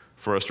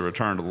for us to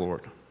return to the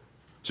Lord.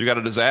 So you got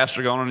a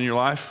disaster going on in your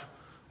life?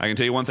 I can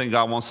tell you one thing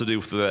God wants to do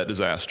with that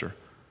disaster,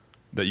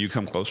 that you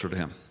come closer to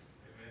him.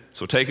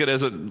 So take it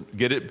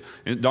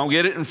don't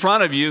get it in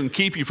front of you and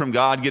keep you from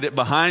God. Get it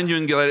behind you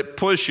and let it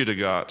push you to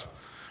God.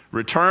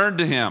 Return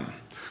to him.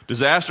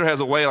 Disaster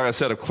has a way, like I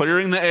said, of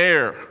clearing the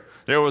air.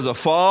 There was a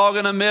fog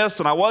and a mist,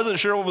 and I wasn't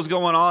sure what was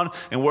going on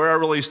and where I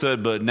really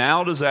stood, but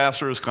now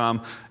disaster has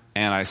come,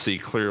 and I see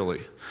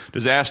clearly.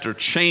 Disaster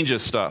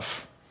changes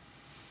stuff.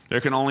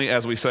 There can only,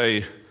 as we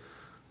say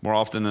more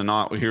often than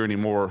not, we hear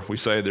anymore, we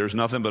say there's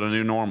nothing but a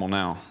new normal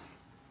now.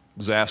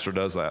 Disaster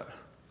does that.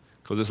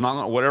 Because it's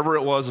not whatever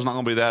it was, it's not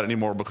going to be that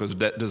anymore, because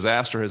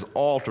disaster has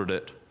altered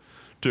it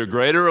to a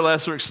greater or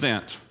lesser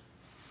extent.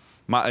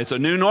 It's a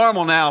new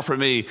normal now for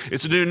me.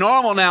 It's a new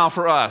normal now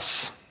for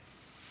us.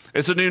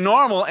 It's a new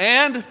normal,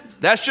 and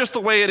that's just the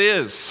way it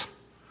is.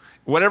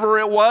 Whatever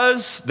it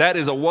was, that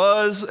is a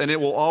was, and it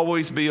will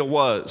always be a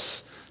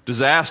was.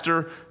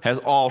 Disaster has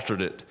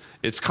altered it.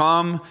 It's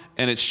come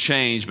and it's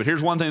changed. But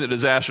here's one thing that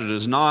disaster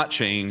does not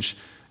change.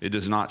 It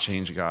does not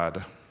change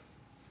God.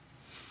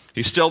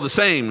 He's still the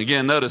same.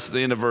 Again, notice at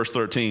the end of verse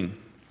 13.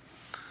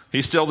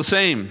 He's still the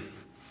same.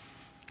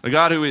 The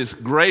God who is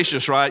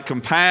gracious, right?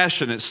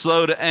 Compassionate,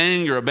 slow to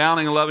anger,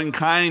 abounding in loving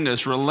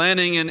kindness,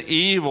 relenting in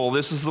evil.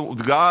 This is the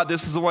God,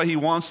 this is the way he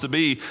wants to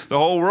be. The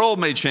whole world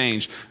may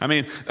change. I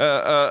mean,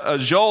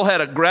 Joel had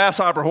a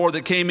grasshopper horde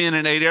that came in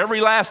and ate every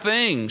last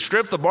thing,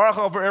 stripped the bark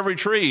off of every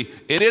tree.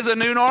 It is a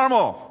new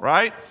normal,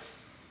 right?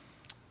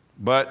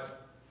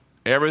 But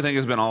everything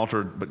has been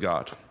altered but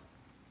God.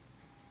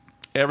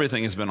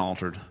 Everything has been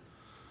altered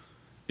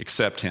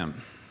except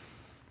him.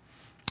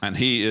 And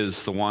he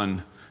is the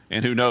one.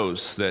 And who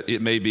knows that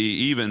it may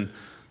be even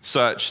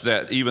such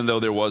that even though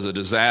there was a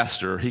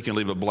disaster, he can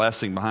leave a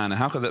blessing behind. And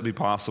how could that be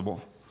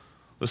possible?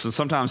 Listen,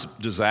 sometimes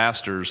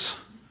disasters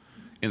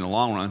in the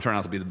long run turn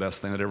out to be the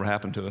best thing that ever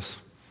happened to us.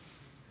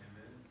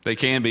 They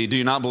can be. Do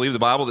you not believe the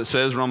Bible that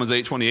says, Romans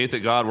 8:28,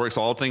 that God works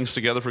all things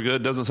together for good?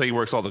 It doesn't say he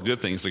works all the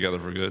good things together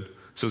for good. It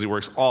says he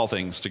works all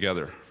things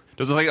together. It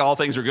doesn't say all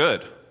things are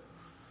good.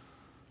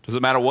 It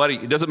doesn't matter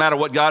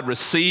what God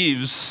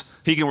receives.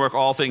 He can work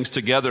all things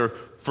together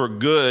for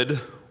good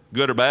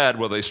or bad,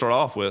 what they start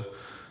off with,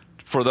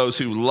 for those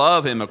who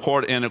love him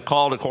and are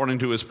called according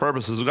to his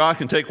purposes. God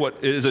can take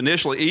what is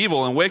initially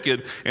evil and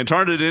wicked and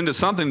turn it into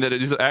something that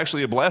is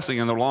actually a blessing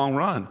in the long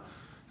run.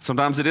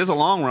 Sometimes it is a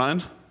long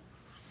run,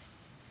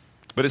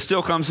 but it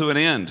still comes to an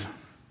end.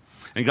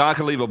 And God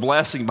can leave a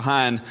blessing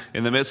behind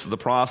in the midst of the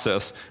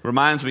process. It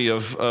reminds me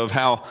of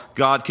how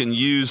God can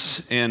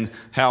use and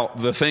how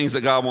the things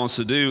that God wants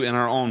to do in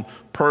our own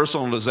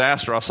personal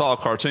disaster. I saw a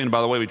cartoon,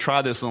 by the way, we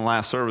tried this in the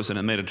last service and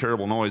it made a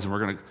terrible noise, and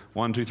we're going to,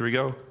 1, 2, 3,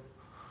 go.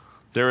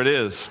 There it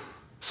is.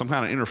 Some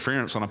kind of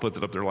interference when I put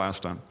that up there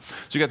last time.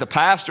 So you got the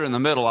pastor in the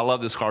middle. I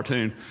love this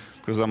cartoon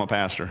because I'm a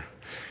pastor.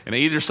 And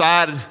either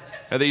side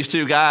of these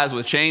two guys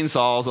with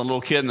chainsaws and a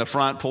little kid in the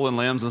front pulling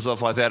limbs and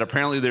stuff like that,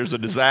 apparently there's a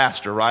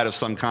disaster, right, of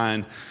some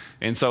kind.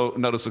 And so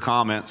notice the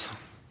comments.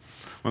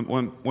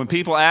 When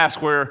people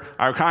ask where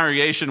our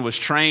congregation was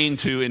trained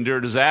to endure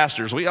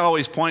disasters, we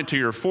always point to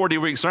your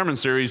 40-week sermon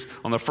series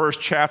on the first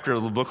chapter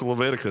of the book of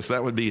Leviticus.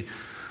 That would be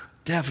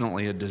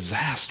definitely a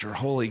disaster.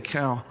 Holy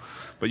cow.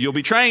 But you'll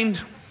be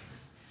trained.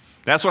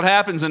 That's what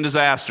happens in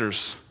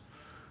disasters.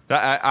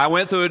 I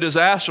went through a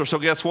disaster, so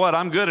guess what?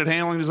 I'm good at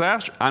handling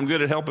disaster. I'm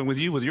good at helping with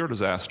you with your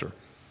disaster.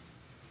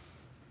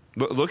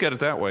 Look at it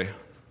that way.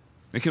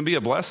 It can be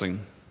a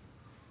blessing.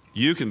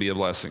 You can be a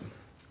blessing.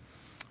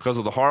 Because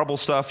of the horrible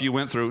stuff you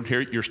went through,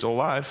 here you're still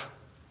alive.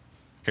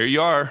 Here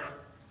you are.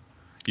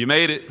 You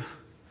made it.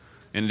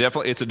 And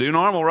definitely, it's a new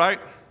normal, right?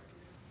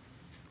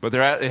 But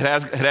it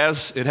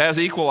has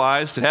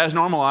equalized. It has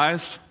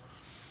normalized.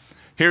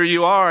 Here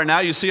you are, and now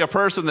you see a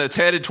person that's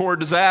headed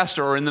toward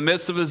disaster or in the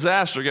midst of a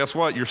disaster. Guess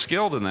what? You're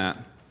skilled in that.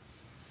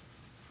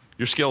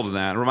 You're skilled in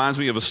that. It reminds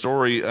me of a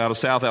story out of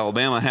South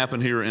Alabama. It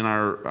happened here in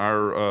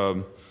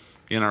our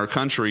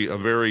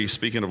country.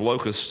 Speaking of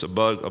locusts, a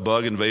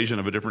bug invasion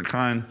of a different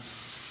kind.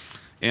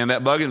 And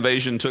that bug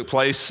invasion took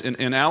place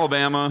in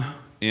Alabama,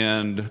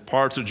 and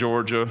parts of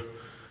Georgia,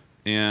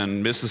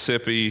 and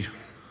Mississippi,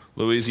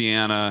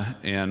 Louisiana,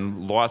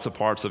 and lots of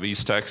parts of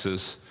East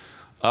Texas.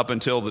 Up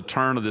until the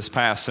turn of this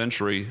past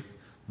century,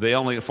 they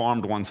only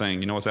farmed one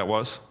thing. You know what that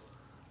was?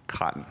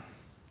 Cotton.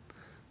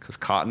 Because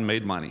cotton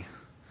made money.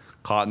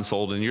 Cotton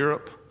sold in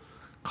Europe.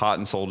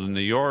 Cotton sold in New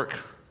York.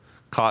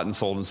 Cotton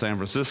sold in San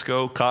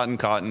Francisco. Cotton.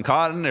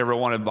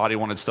 Everybody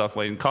wanted stuff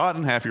made in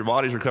cotton. Half your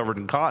bodies are covered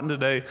in cotton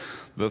today.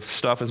 The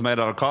stuff is made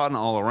out of cotton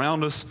all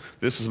around us.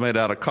 This is made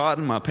out of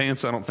cotton. My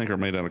pants, I don't think, are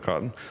made out of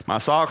cotton. My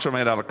socks are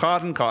made out of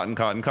cotton.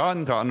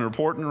 Cotton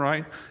important,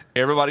 right?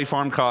 Everybody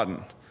farmed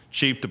cotton.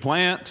 Cheap to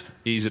plant,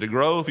 easy to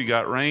grow if you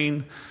got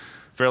rain,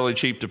 fairly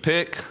cheap to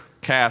pick.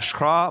 cash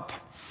crop.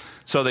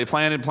 So they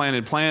planted,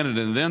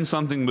 and then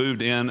something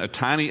moved in. A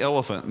tiny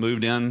elephant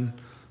moved in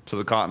to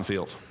the cotton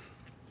field.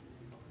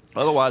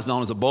 Otherwise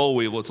known as a boll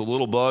weevil. It's a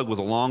little bug with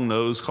a long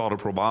nose called a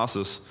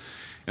proboscis.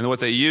 And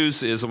what they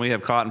use is, and we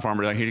have cotton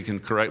farmers out here, you can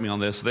correct me on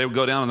this, they would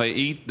go down and they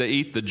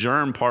eat the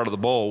germ part of the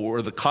boll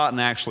where the cotton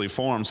actually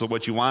forms. So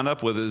what you wind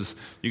up with is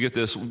you get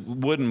this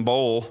wooden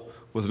bowl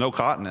with no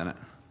cotton in it.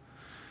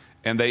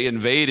 And they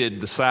invaded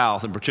the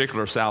South, in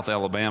particular South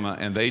Alabama,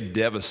 and they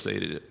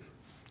devastated it.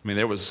 I mean,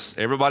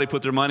 everybody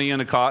put their money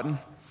into cotton.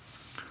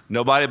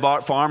 Nobody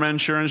bought farm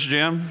insurance,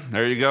 Jim.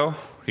 There you go.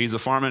 He's a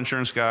farm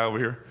insurance guy over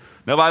here.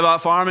 Nobody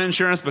bought farm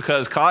insurance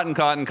because cotton.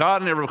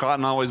 Every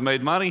cotton always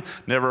made money.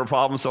 Never a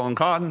problem selling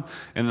cotton.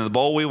 And then the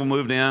boll weevil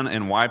moved in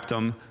and wiped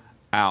them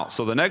out.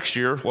 So the next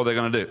year, what are they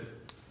going to do?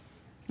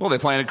 Well, they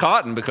planted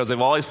cotton because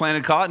they've always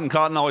planted cotton.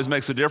 Cotton always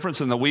makes a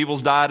difference. And the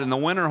weevils died in the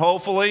winter,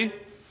 hopefully.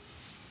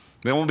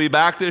 They won't be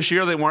back this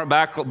year. They weren't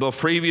back the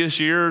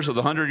previous years or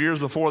the 100 years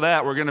before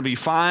that. We're going to be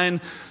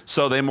fine.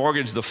 So they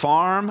mortgaged the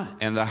farm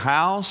and the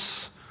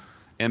house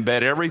and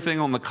bet everything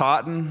on the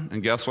cotton.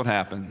 And guess what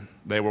happened?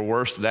 They were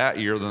worse that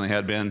year than they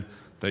had been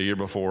the year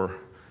before,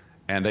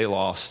 and they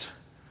lost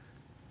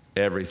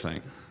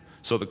everything.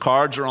 So the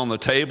cards are on the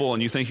table,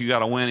 and you think you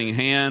got a winning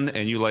hand,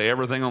 and you lay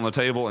everything on the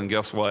table, and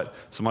guess what?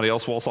 Somebody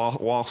else walks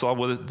off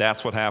with it.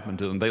 That's what happened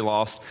to them. They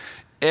lost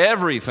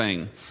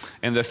everything.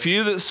 And the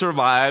few that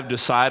survived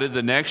decided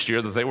the next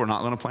year that they were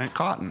not going to plant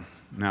cotton.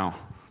 Now,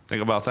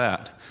 think about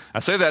that. I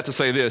say that to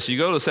say this. You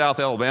go to South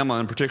Alabama,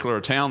 in particular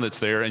a town that's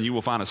there, and you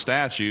will find a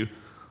statue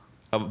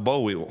of a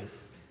boll weevil.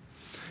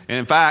 And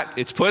in fact,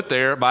 it's put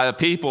there by the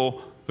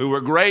people who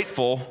were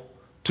grateful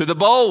to the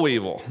boll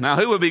weevil. Now,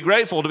 who would be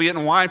grateful to be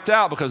getting wiped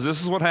out? Because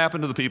this is what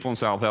happened to the people in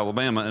South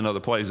Alabama and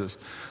other places.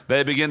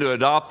 They began to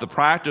adopt the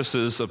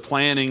practices of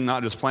planting,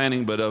 not just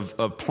planting, but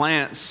of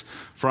plants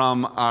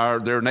from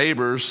their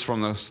neighbors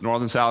from the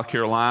northern South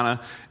Carolina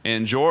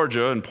and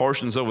Georgia and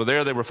portions over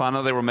there. They were finding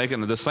out they were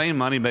making the same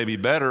money, maybe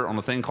better, on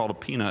the thing called a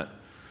peanut.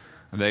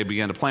 And they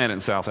began to plant it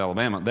in South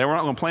Alabama. They were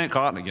not going to plant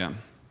cotton again.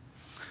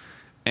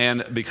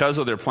 And because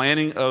of their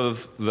planting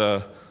of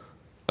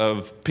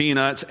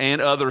peanuts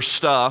and other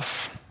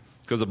stuff,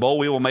 because the boll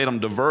weevil made them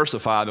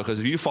diversify, because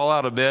if you fall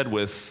out of bed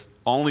with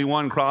only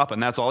one crop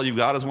and that's all you've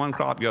got is one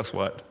crop, guess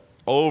what?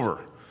 Over.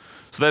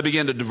 So they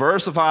began to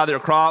diversify their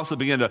crops. They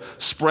began to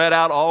spread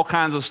out all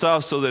kinds of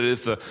stuff so that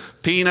if the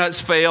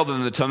peanuts failed,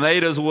 then the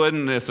tomatoes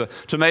wouldn't. If the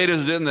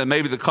tomatoes didn't, then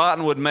maybe the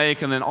cotton would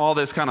make, and then all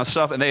this kind of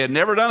stuff. And they had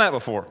never done that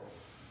before.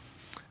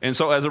 And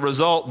so as a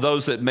result,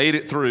 those that made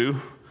it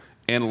through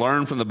and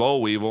learned from the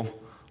boll weevil,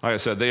 like I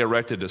said, they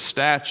erected a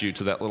statue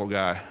to that little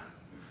guy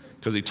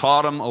because he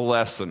taught them a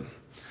lesson.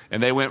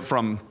 And they went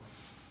from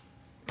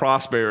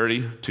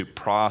prosperity to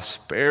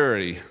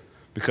prosperity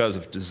because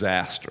of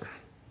disaster.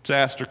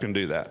 Disaster can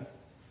do that.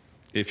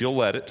 If you'll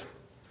let it,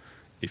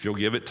 if you'll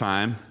give it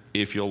time,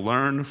 if you'll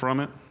learn from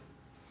it,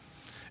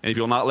 and if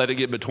you'll not let it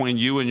get between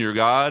you and your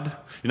God,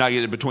 you're not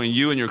getting it between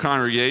you and your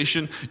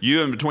congregation,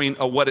 you and between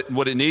what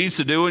it needs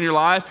to do in your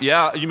life.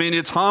 Yeah, you mean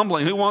it's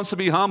humbling. Who wants to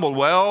be humbled?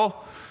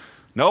 Well,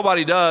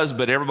 nobody does,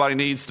 but everybody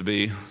needs to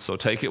be. So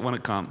take it when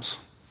it comes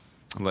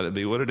and let it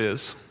be what it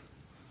is.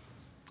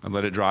 And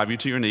let it drive you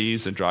to your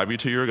knees and drive you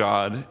to your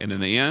God. And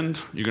in the end,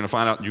 you're going to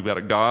find out you've got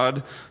a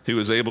God who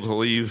is able to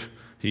leave.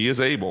 He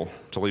is able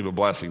to leave a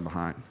blessing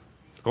behind.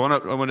 I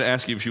want to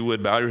ask you, if you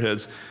would, bow your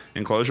heads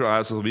and close your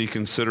eyes as we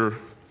consider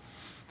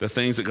the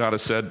things that God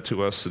has said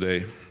to us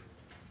today.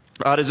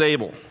 God is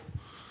able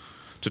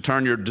to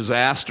turn your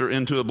disaster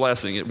into a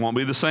blessing. It won't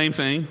be the same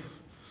thing.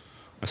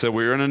 I said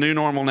we're in a new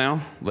normal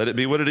now. Let it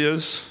be what it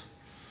is.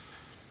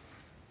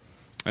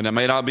 And it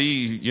may not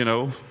be,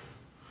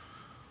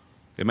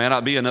 it may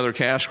not be another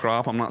cash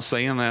crop. I'm not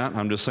saying that.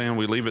 I'm just saying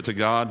we leave it to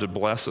God to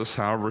bless us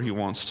however He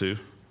wants to.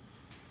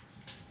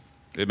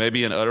 It may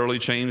be an utterly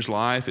changed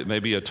life. It may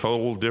be a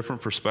total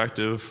different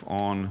perspective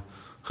on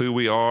who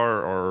we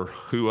are or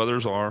who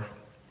others are.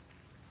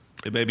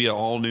 It may be an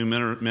all-new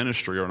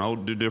ministry or an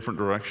all-new different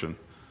direction.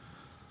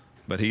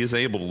 But He is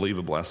able to leave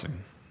a blessing.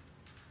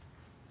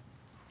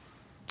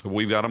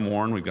 We've got to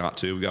mourn. We've got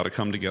to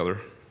come together.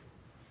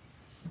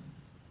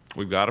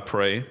 We've got to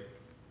pray.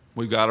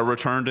 We've got to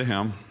return to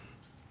Him.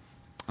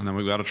 And then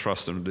we've got to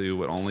trust Him to do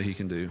what only He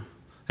can do.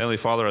 Heavenly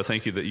Father, I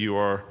thank You that You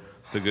are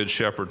the good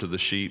shepherd to the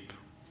sheep.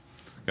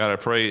 God, I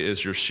pray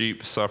as Your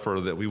sheep suffer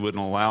that we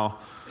wouldn't allow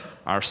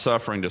our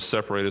suffering to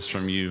separate us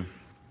from You.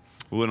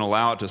 We wouldn't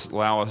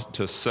allow us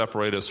to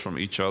separate us from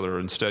each other.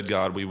 Instead,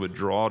 God, we would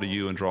draw to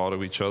You and draw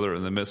to each other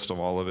in the midst of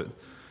all of it.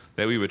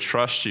 That we would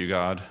trust You,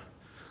 God.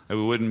 That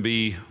we wouldn't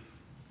be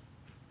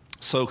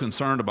so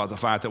concerned about the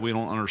fact that we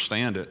don't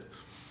understand it.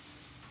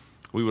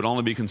 We would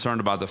only be concerned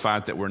about the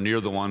fact that we're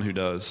near the one who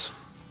does.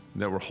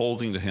 That we're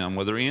holding to Him.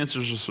 Whether He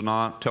answers us or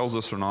not, tells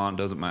us or not,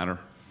 doesn't matter.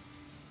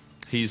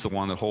 He's the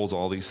one that holds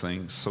all these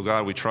things. So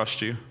God, we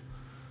trust You.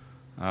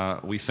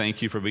 We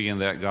thank You for being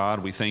that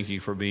God. We thank You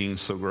for being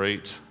so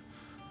great.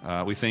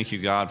 We thank You,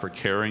 God, for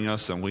carrying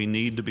us, and we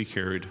need to be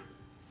carried.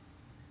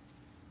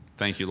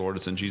 Thank You, Lord.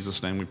 It's in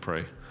Jesus' name we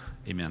pray.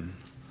 Amen.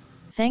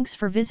 Thanks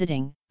for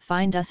visiting.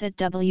 Find us at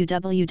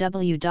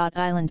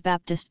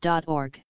www.islandbaptist.org.